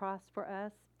on the cross for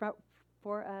us,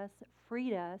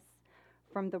 freed us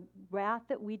from the wrath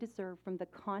that we deserve, from the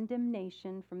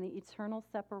condemnation, from the eternal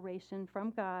separation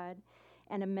from God,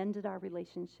 and amended our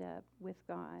relationship with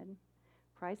God.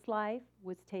 Christ's life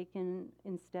was taken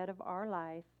instead of our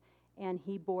life, and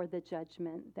He bore the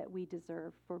judgment that we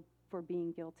deserve for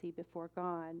being guilty before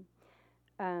God.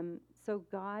 So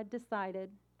God decided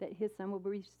that His Son will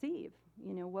receive,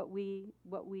 what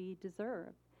we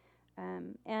deserve.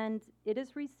 And it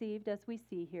is received, as we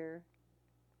see here,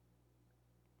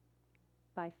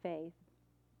 by faith.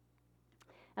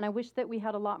 And I wish that we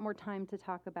had a lot more time to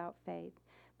talk about faith.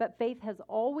 But faith has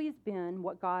always been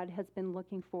what God has been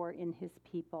looking for in His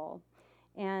people.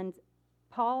 And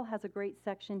Paul has a great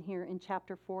section here in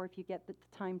chapter 4, if you get the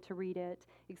time to read it,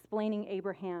 explaining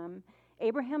Abraham.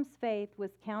 Abraham's faith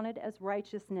was counted as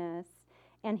righteousness,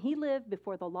 and he lived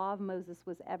before the law of Moses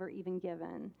was ever even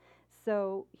given.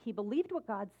 So he believed what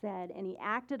God said, and he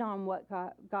acted on what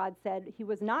God said. He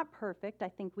was not perfect, I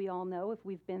think we all know, if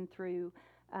we've been through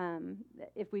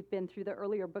the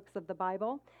earlier books of the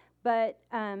Bible. But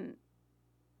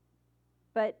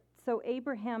so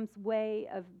Abraham's way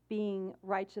of being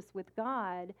righteous with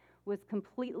God was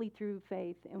completely through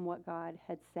faith in what God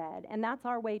had said. And that's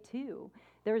our way too.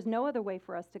 There is no other way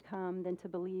for us to come than to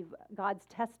believe God's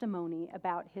testimony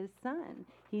about His Son.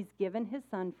 He's given His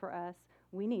Son for us.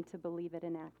 We need to believe it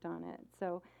and act on it.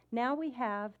 So now we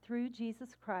have, through Jesus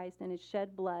Christ and His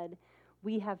shed blood,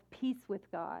 we have peace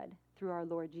with God through our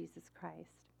Lord Jesus Christ.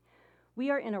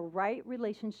 We are in a right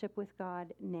relationship with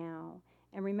God now.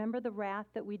 And remember the wrath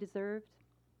that we deserved?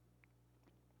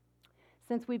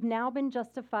 Since we've now been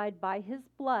justified by His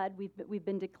blood, we've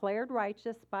been declared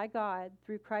righteous by God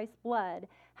through Christ's blood,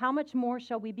 how much more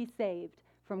shall we be saved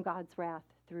from God's wrath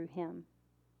through Him?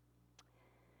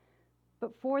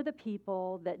 But for the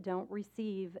people that don't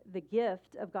receive the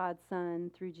gift of God's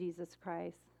Son through Jesus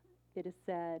Christ, it is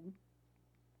said,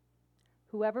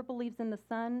 Whoever believes in the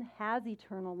Son has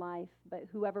eternal life, but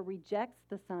whoever rejects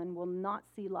the Son will not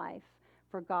see life,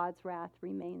 for God's wrath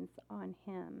remains on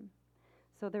him.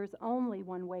 So there's only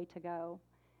one way to go.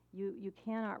 You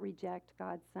cannot reject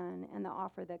God's Son and the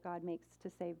offer that God makes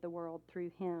to save the world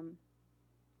through him.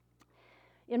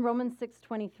 In Romans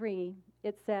 6:23,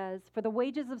 it says, "For the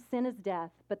wages of sin is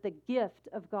death, but the gift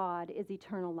of God is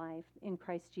eternal life in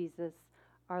Christ Jesus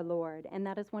our Lord." And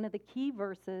that is one of the key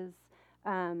verses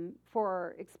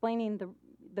for explaining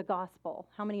the gospel.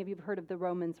 How many of you have heard of the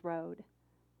Romans Road?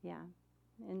 Yeah.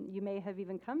 And you may have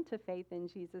even come to faith in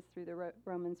Jesus through the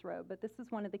Romans Road. But this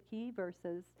is one of the key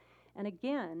verses. And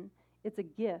again, it's a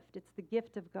gift. It's the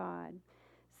gift of God.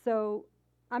 So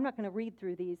I'm not going to read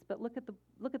through these, but look at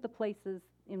the places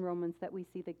in Romans that we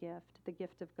see the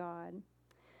gift of God.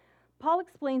 Paul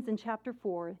explains in chapter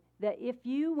 4 that if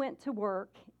you went to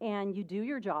work and you do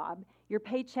your job, your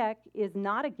paycheck is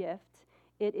not a gift,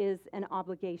 it is an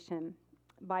obligation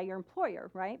by your employer,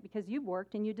 right? Because you've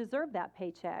worked and you deserve that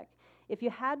paycheck. If you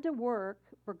had to work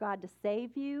for God to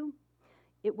save you,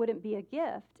 it wouldn't be a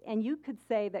gift. And you could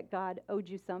say that God owed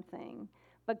you something.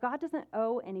 But God doesn't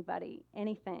owe anybody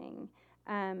anything.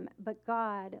 But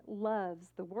God loves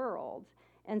the world.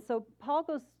 And so Paul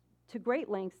goes to great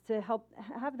lengths to help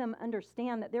have them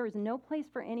understand that there is no place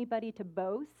for anybody to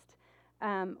boast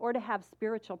or to have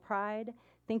spiritual pride,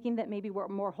 thinking that maybe we're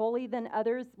more holy than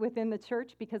others within the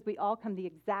church, because we all come the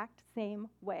exact same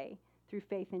way through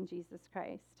faith in Jesus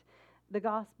Christ. The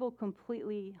gospel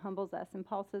completely humbles us. And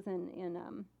Paul says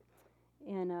in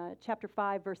chapter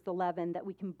 5, verse 11, that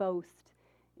we can boast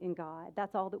in God.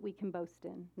 That's all that we can boast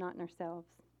in, not in ourselves.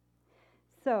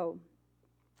 So,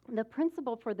 the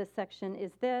principle for this section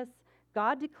is this: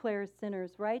 God declares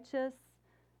sinners righteous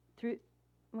through,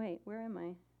 where am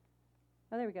I?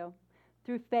 Oh, there we go.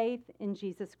 Through faith in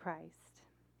Jesus Christ.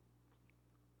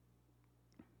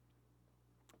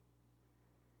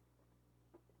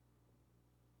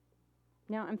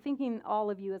 Now, I'm thinking all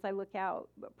of you, as I look out,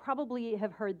 probably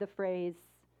have heard the phrase,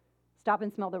 "stop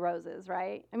and smell the roses,"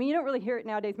 right? I mean, you don't really hear it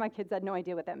nowadays. My kids had no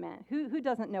idea what that meant. Who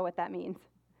doesn't know what that means?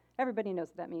 Everybody knows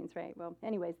what that means, right? Well,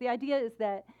 anyways, the idea is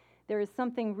that there is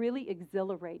something really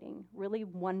exhilarating, really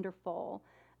wonderful,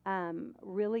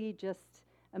 really just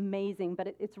amazing,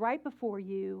 but it's right before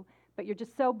you, but you're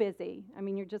just so busy. I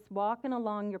mean, you're just walking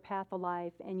along your path of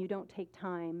life, and you don't take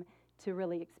time to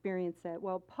really experience it.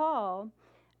 Well, Paul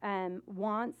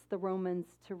wants the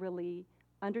Romans to really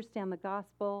understand the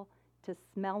gospel, to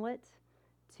smell it,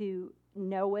 to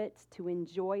know it, to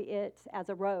enjoy it as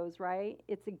a rose, right?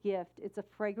 It's a gift. It's a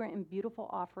fragrant and beautiful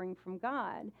offering from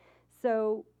God.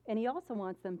 So, and he also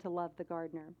wants them to love the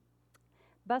gardener.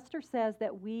 Buster says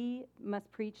that we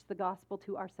must preach the gospel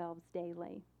to ourselves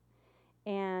daily.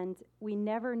 And we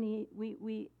need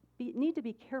to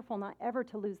be careful not ever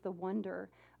to lose the wonder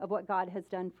of what God has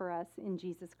done for us in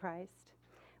Jesus Christ.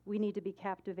 We need to be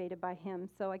captivated by him.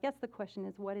 So I guess the question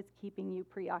is, what is keeping you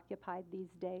preoccupied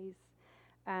these days?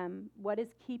 What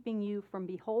is keeping you from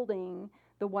beholding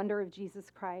the wonder of Jesus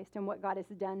Christ and what God has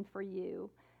done for you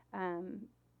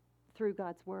through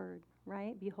God's word,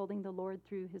 right? Beholding the Lord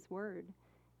through his word.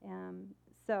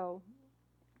 So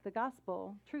the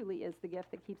gospel truly is the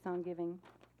gift that keeps on giving.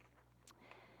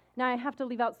 Now, I have to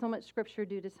leave out so much scripture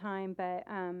due to time, but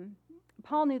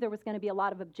Paul knew there was going to be a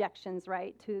lot of objections,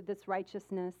 right, to this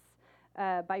righteousness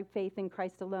by faith in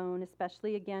Christ alone,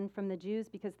 especially, again, from the Jews,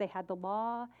 because they had the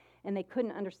law and they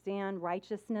couldn't understand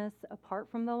righteousness apart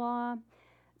from the law.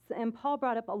 And Paul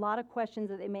brought up a lot of questions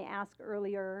that they may ask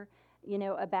earlier,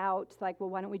 about, like, well,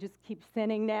 why don't we just keep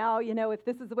sinning now, if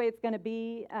this is the way it's going to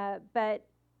be. But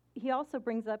he also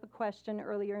brings up a question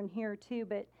earlier in here, too.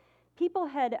 But people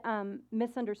had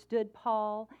misunderstood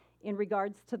Paul in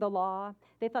regards to the law.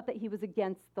 They thought that he was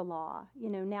against the law.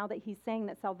 Now that he's saying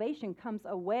that salvation comes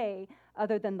a way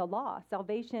other than the law.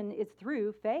 Salvation is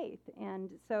through faith. And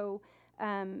so,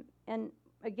 and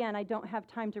again, I don't have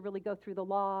time to really go through the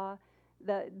law,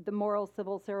 the moral,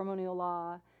 civil, ceremonial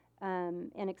law,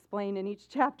 and explain in each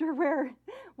chapter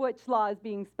which law is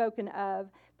being spoken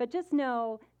of. But just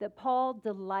know that Paul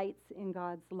delights in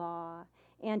God's law.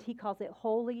 And he calls it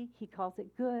holy, he calls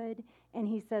it good, and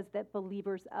he says that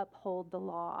believers uphold the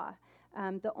law.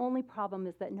 The only problem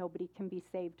is that nobody can be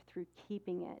saved through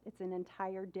keeping it. It's an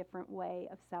entire different way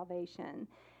of salvation.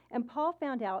 And Paul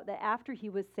found out that after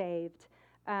he was saved,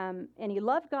 and he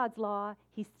loved God's law,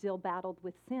 he still battled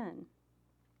with sin.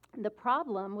 The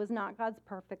problem was not God's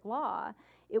perfect law.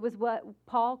 It was what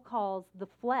Paul calls the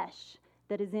flesh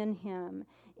that is in him.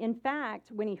 In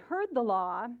fact, when he heard the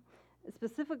law,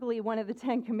 specifically one of the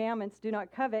 10 Commandments, do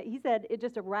not covet, he said it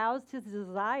just aroused his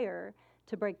desire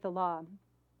to break the law.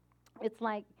 It's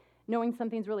like knowing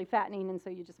something's really fattening, and so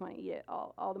you just want to eat it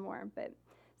all the more. But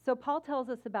so Paul tells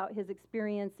us about his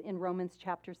experience in Romans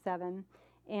chapter 7,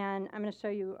 and I'm going to show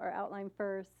you our outline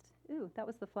first. Ooh, that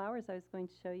was the flowers I was going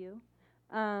to show you.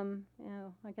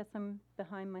 I guess I'm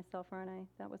behind myself, aren't I?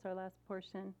 That was our last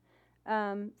portion.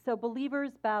 So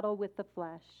believers battle with the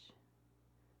flesh.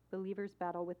 Believers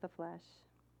battle with the flesh.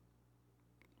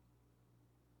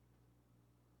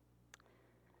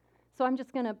 So I'm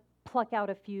just going to pluck out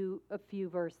a few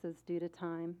verses due to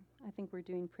time. I think we're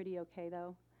doing pretty okay,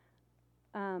 though.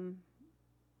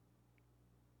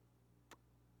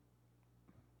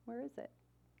 Where is it?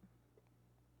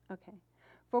 Okay.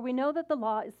 For we know that the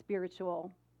law is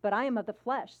spiritual, but I am of the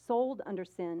flesh, sold under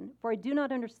sin. For I do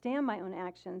not understand my own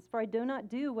actions, for I do not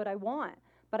do what I want,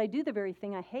 but I do the very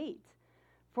thing I hate.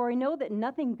 For I know that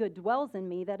nothing good dwells in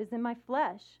me, that is in my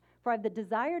flesh. For I have the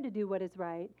desire to do what is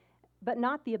right, but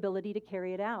not the ability to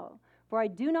carry it out. For I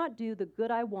do not do the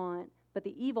good I want, but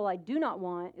the evil I do not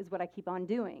want is what I keep on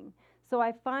doing. So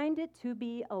I find it to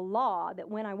be a law that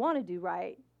when I want to do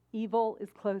right, evil is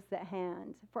close at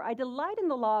hand. For I delight in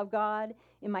the law of God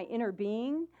in my inner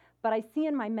being, but I see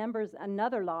in my members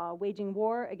another law, waging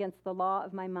war against the law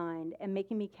of my mind and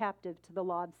making me captive to the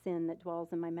law of sin that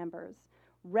dwells in my members.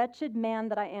 Wretched man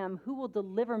that I am, who will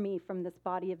deliver me from this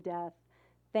body of death?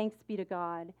 Thanks be to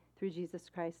God through Jesus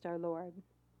Christ our Lord.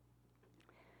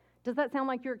 Does that sound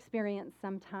like your experience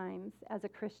sometimes as a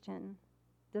Christian?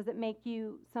 Does it make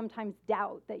you sometimes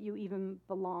doubt that you even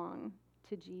belong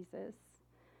to Jesus?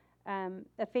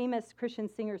 A famous Christian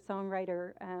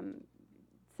singer-songwriter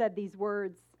said these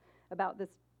words about this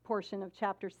portion of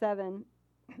chapter 7.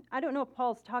 I don't know if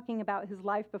Paul's talking about his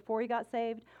life before he got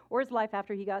saved or his life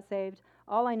after he got saved.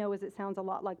 All I know is it sounds a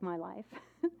lot like my life.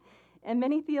 And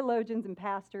many theologians and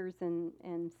pastors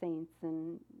and saints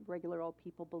and regular old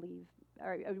people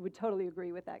I would totally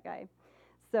agree with that guy.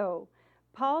 So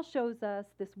Paul shows us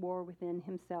this war within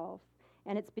himself,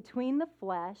 and it's between the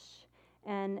flesh,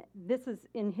 and this is,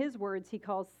 in his words, he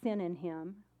calls sin in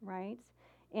him, right?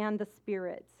 And the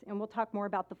spirit. And we'll talk more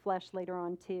about the flesh later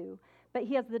on too. But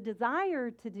he has the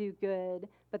desire to do good,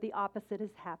 but the opposite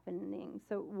is happening.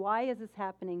 So why is this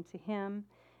happening to him?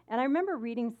 And I remember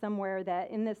reading somewhere that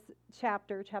in this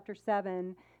chapter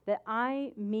 7, that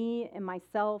me, and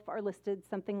myself are listed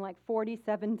something like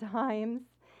 47 times.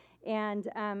 And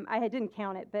I didn't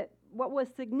count it, but what was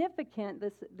significant,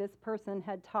 this person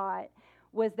had taught,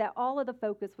 was that all of the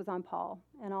focus was on Paul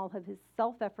and all of his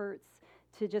self-efforts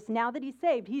to just, now that he's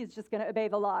saved, he's just going to obey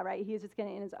the law, right? He's just going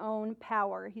to, in his own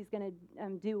power, he's going to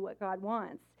do what God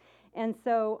wants. And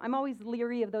so I'm always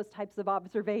leery of those types of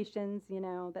observations,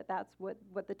 that's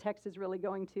what the text is really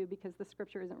going to, because the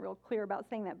scripture isn't real clear about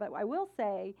saying that. But I will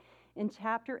say, in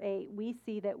chapter 8, we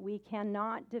see that we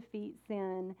cannot defeat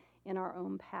sin in our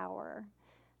own power.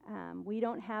 We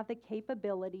don't have the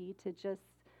capability to just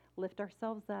lift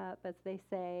ourselves up, as they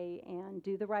say, and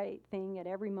do the right thing at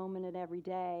every moment and every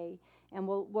day. And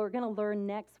we're going to learn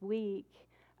next week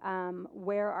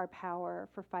where our power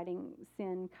for fighting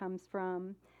sin comes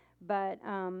from. But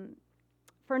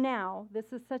for now,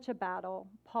 this is such a battle.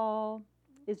 Paul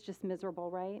is just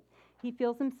miserable, right? He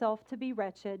feels himself to be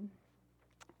wretched.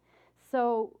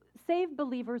 So saved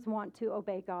believers want to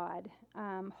obey God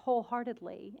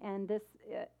wholeheartedly. And this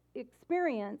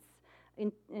experience,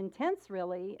 intense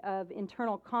really, of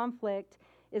internal conflict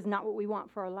is not what we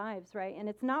want for our lives, right? And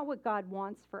it's not what God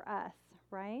wants for us,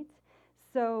 right?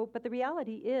 So, but the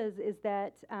reality is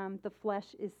that the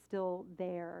flesh is still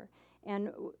there.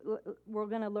 And we're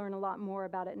going to learn a lot more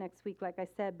about it next week, like I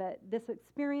said, but this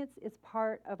experience is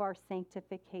part of our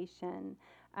sanctification.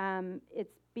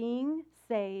 It's being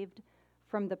saved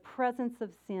from the presence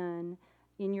of sin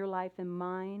in your life and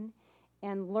mine,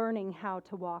 and learning how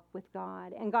to walk with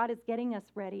God. And God is getting us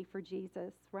ready for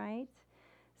Jesus, right?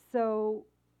 So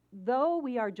though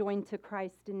we are joined to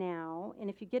Christ now, and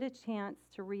if you get a chance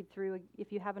to read through,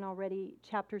 if you haven't already,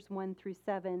 chapters 1 through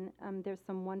 7, there's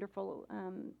some wonderful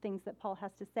things that Paul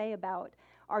has to say about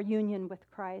our union with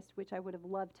Christ, which I would have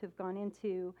loved to have gone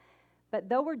into. But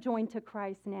though we're joined to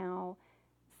Christ now,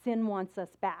 sin wants us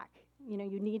back. You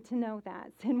need to know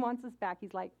that. Sin wants us back.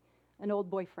 He's like an old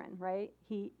boyfriend, right?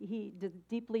 He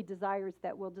deeply desires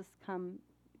that we'll just come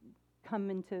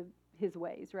into his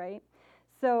ways, right?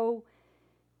 So,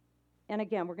 and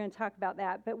again, we're going to talk about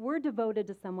that, but we're devoted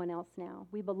to someone else now.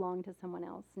 We belong to someone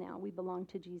else now. We belong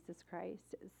to Jesus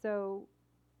Christ. So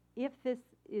if this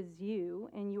is you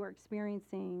and you are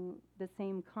experiencing the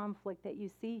same conflict that you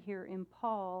see here in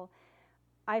Paul,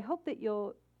 I hope that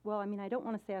I don't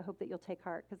want to say I hope that you'll take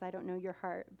heart, because I don't know your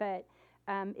heart, but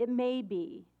it may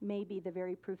be the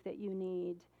very proof that you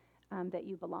need that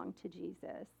you belong to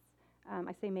Jesus.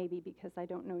 I say maybe because I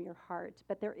don't know your heart,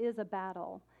 but there is a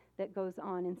battle that goes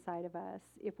on inside of us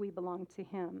if we belong to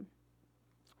him.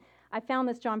 I found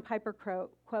this John Piper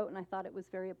quote, and I thought it was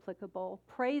very applicable.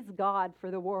 Praise God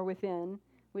for the war within,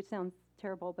 which sounds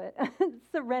terrible, but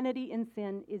serenity in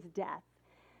sin is death.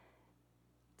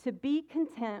 To be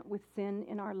content with sin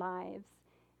in our lives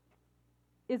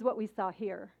is what we saw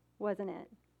here, wasn't it?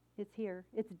 It's here.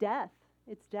 It's death.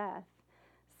 It's death.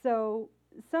 So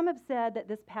some have said that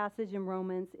this passage in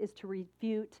Romans is to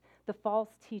refute the false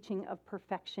teaching of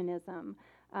perfectionism,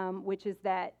 which is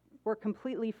that we're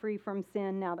completely free from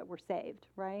sin now that we're saved,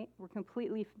 right? We're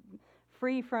completely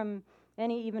free from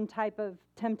any even type of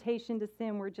temptation to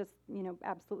sin. We're just,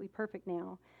 absolutely perfect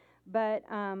now. But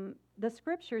the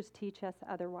scriptures teach us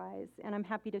otherwise, and I'm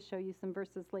happy to show you some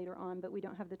verses later on, but we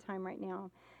don't have the time right now.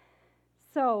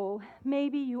 So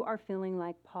maybe you are feeling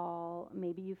like Paul.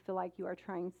 Maybe you feel like you are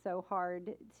trying so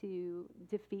hard to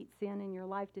defeat sin in your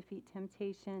life, defeat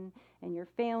temptation, and you're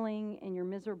failing and you're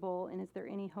miserable. And is there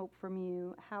any hope from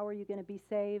you? How are you going to be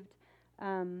saved?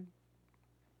 Paul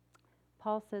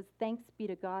says, thanks be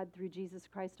to God through Jesus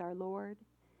Christ our Lord.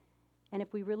 And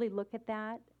if we really look at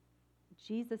that,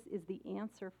 Jesus is the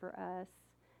answer for us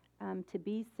to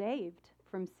be saved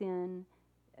from sin,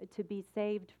 to be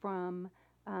saved from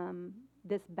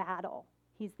this battle.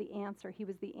 He's the answer. He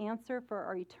was the answer for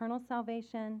our eternal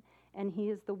salvation, and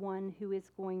he is the one who is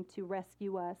going to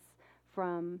rescue us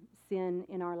from sin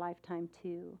in our lifetime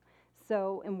too.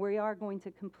 So, and we are going to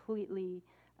completely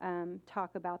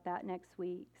talk about that next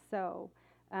week. So,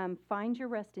 find your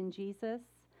rest in Jesus.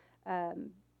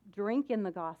 Drink in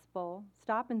the gospel.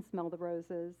 Stop and smell the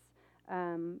roses.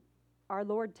 Our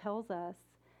Lord tells us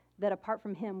that apart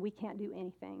from him, we can't do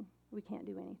anything. We can't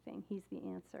do anything. He's the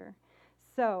answer.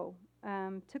 So,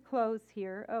 to close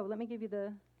here, let me give you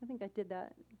I think I did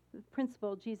that. The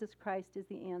principle, Jesus Christ is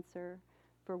the answer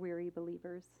for weary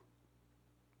believers.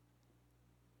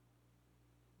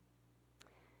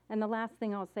 And the last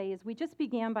thing I'll say is we just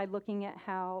began by looking at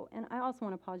how, and I also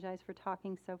want to apologize for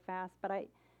talking so fast, but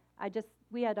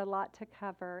we had a lot to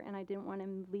cover, and I didn't want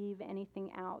to leave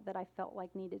anything out that I felt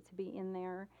like needed to be in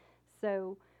there.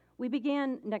 So we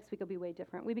began, next week will be way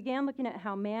different. We began looking at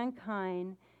how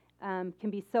mankind can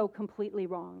be so completely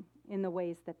wrong in the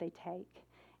ways that they take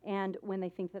and when they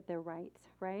think that they're right?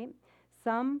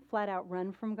 Some flat out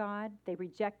run from God. They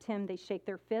reject him. They shake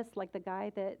their fist like the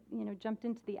guy that, jumped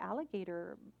into the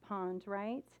alligator pond,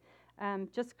 right?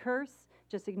 Just curse,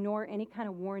 just ignore any kind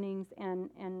of warnings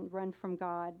and run from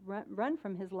God, run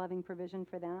from his loving provision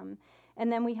for them.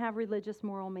 And then we have religious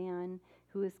moral man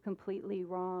who is completely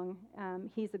wrong.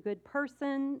 He's a good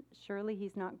person. Surely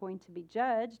he's not going to be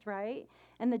judged, right?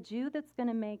 And the Jew that's going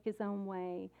to make his own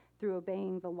way through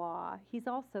obeying the law, he's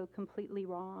also completely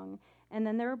wrong. And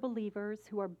then there are believers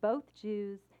who are both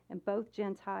Jews and both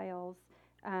Gentiles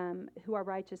who are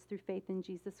righteous through faith in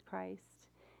Jesus Christ.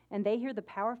 And they hear the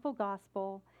powerful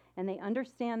gospel, and they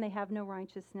understand they have no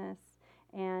righteousness,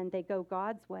 and they go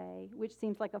God's way, which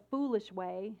seems like a foolish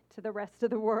way to the rest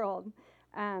of the world.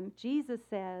 Jesus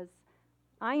says,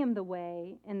 I am the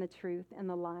way and the truth and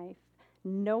the life.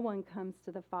 No one comes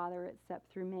to the Father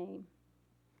except through me.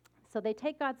 So they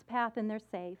take God's path and they're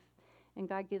safe, and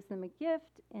God gives them a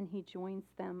gift, and he joins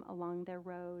them along their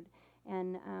road.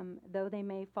 And though they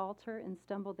may falter and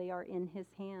stumble, they are in his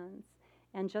hands.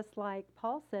 And just like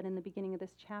Paul said in the beginning of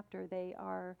this chapter, they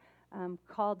are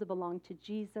called to belong to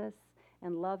Jesus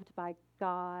and loved by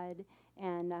God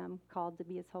and called to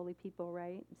be his holy people,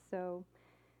 right? So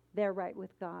they're right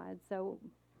with God. So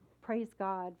praise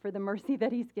God for the mercy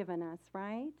that he's given us,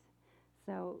 right?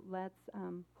 So let's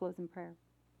close in prayer.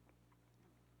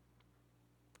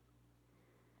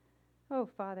 Oh,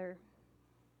 Father,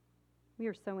 we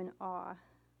are so in awe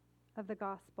of the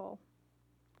gospel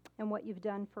and what you've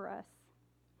done for us,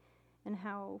 and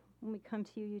how when we come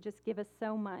to you, you just give us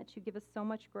so much. You give us so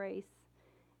much grace,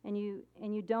 and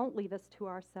you don't leave us to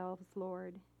ourselves,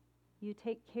 Lord. You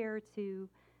take care to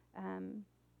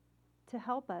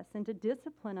help us and to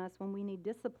discipline us when we need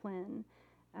discipline,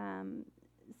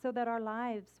 so that our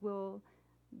lives will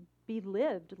be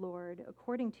lived, Lord,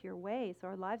 according to your way. So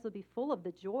our lives will be full of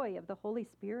the joy of the Holy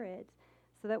Spirit,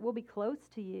 so that we'll be close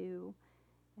to you.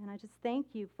 And I just thank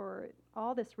you for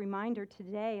all this reminder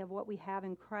today of what we have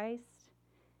in Christ.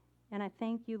 And I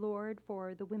thank you, Lord,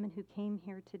 for the women who came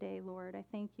here today, Lord. I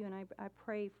thank you, and I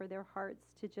pray for their hearts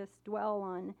to just dwell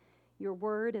on your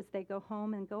word as they go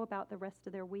home and go about the rest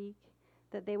of their week,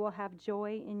 that they will have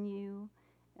joy in you,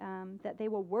 that they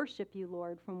will worship you,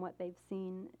 Lord, from what they've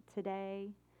seen today.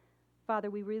 Father,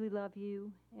 we really love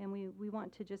you, and we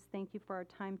want to just thank you for our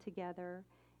time together.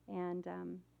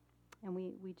 And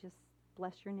we just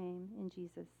bless your name in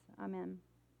Jesus. Amen.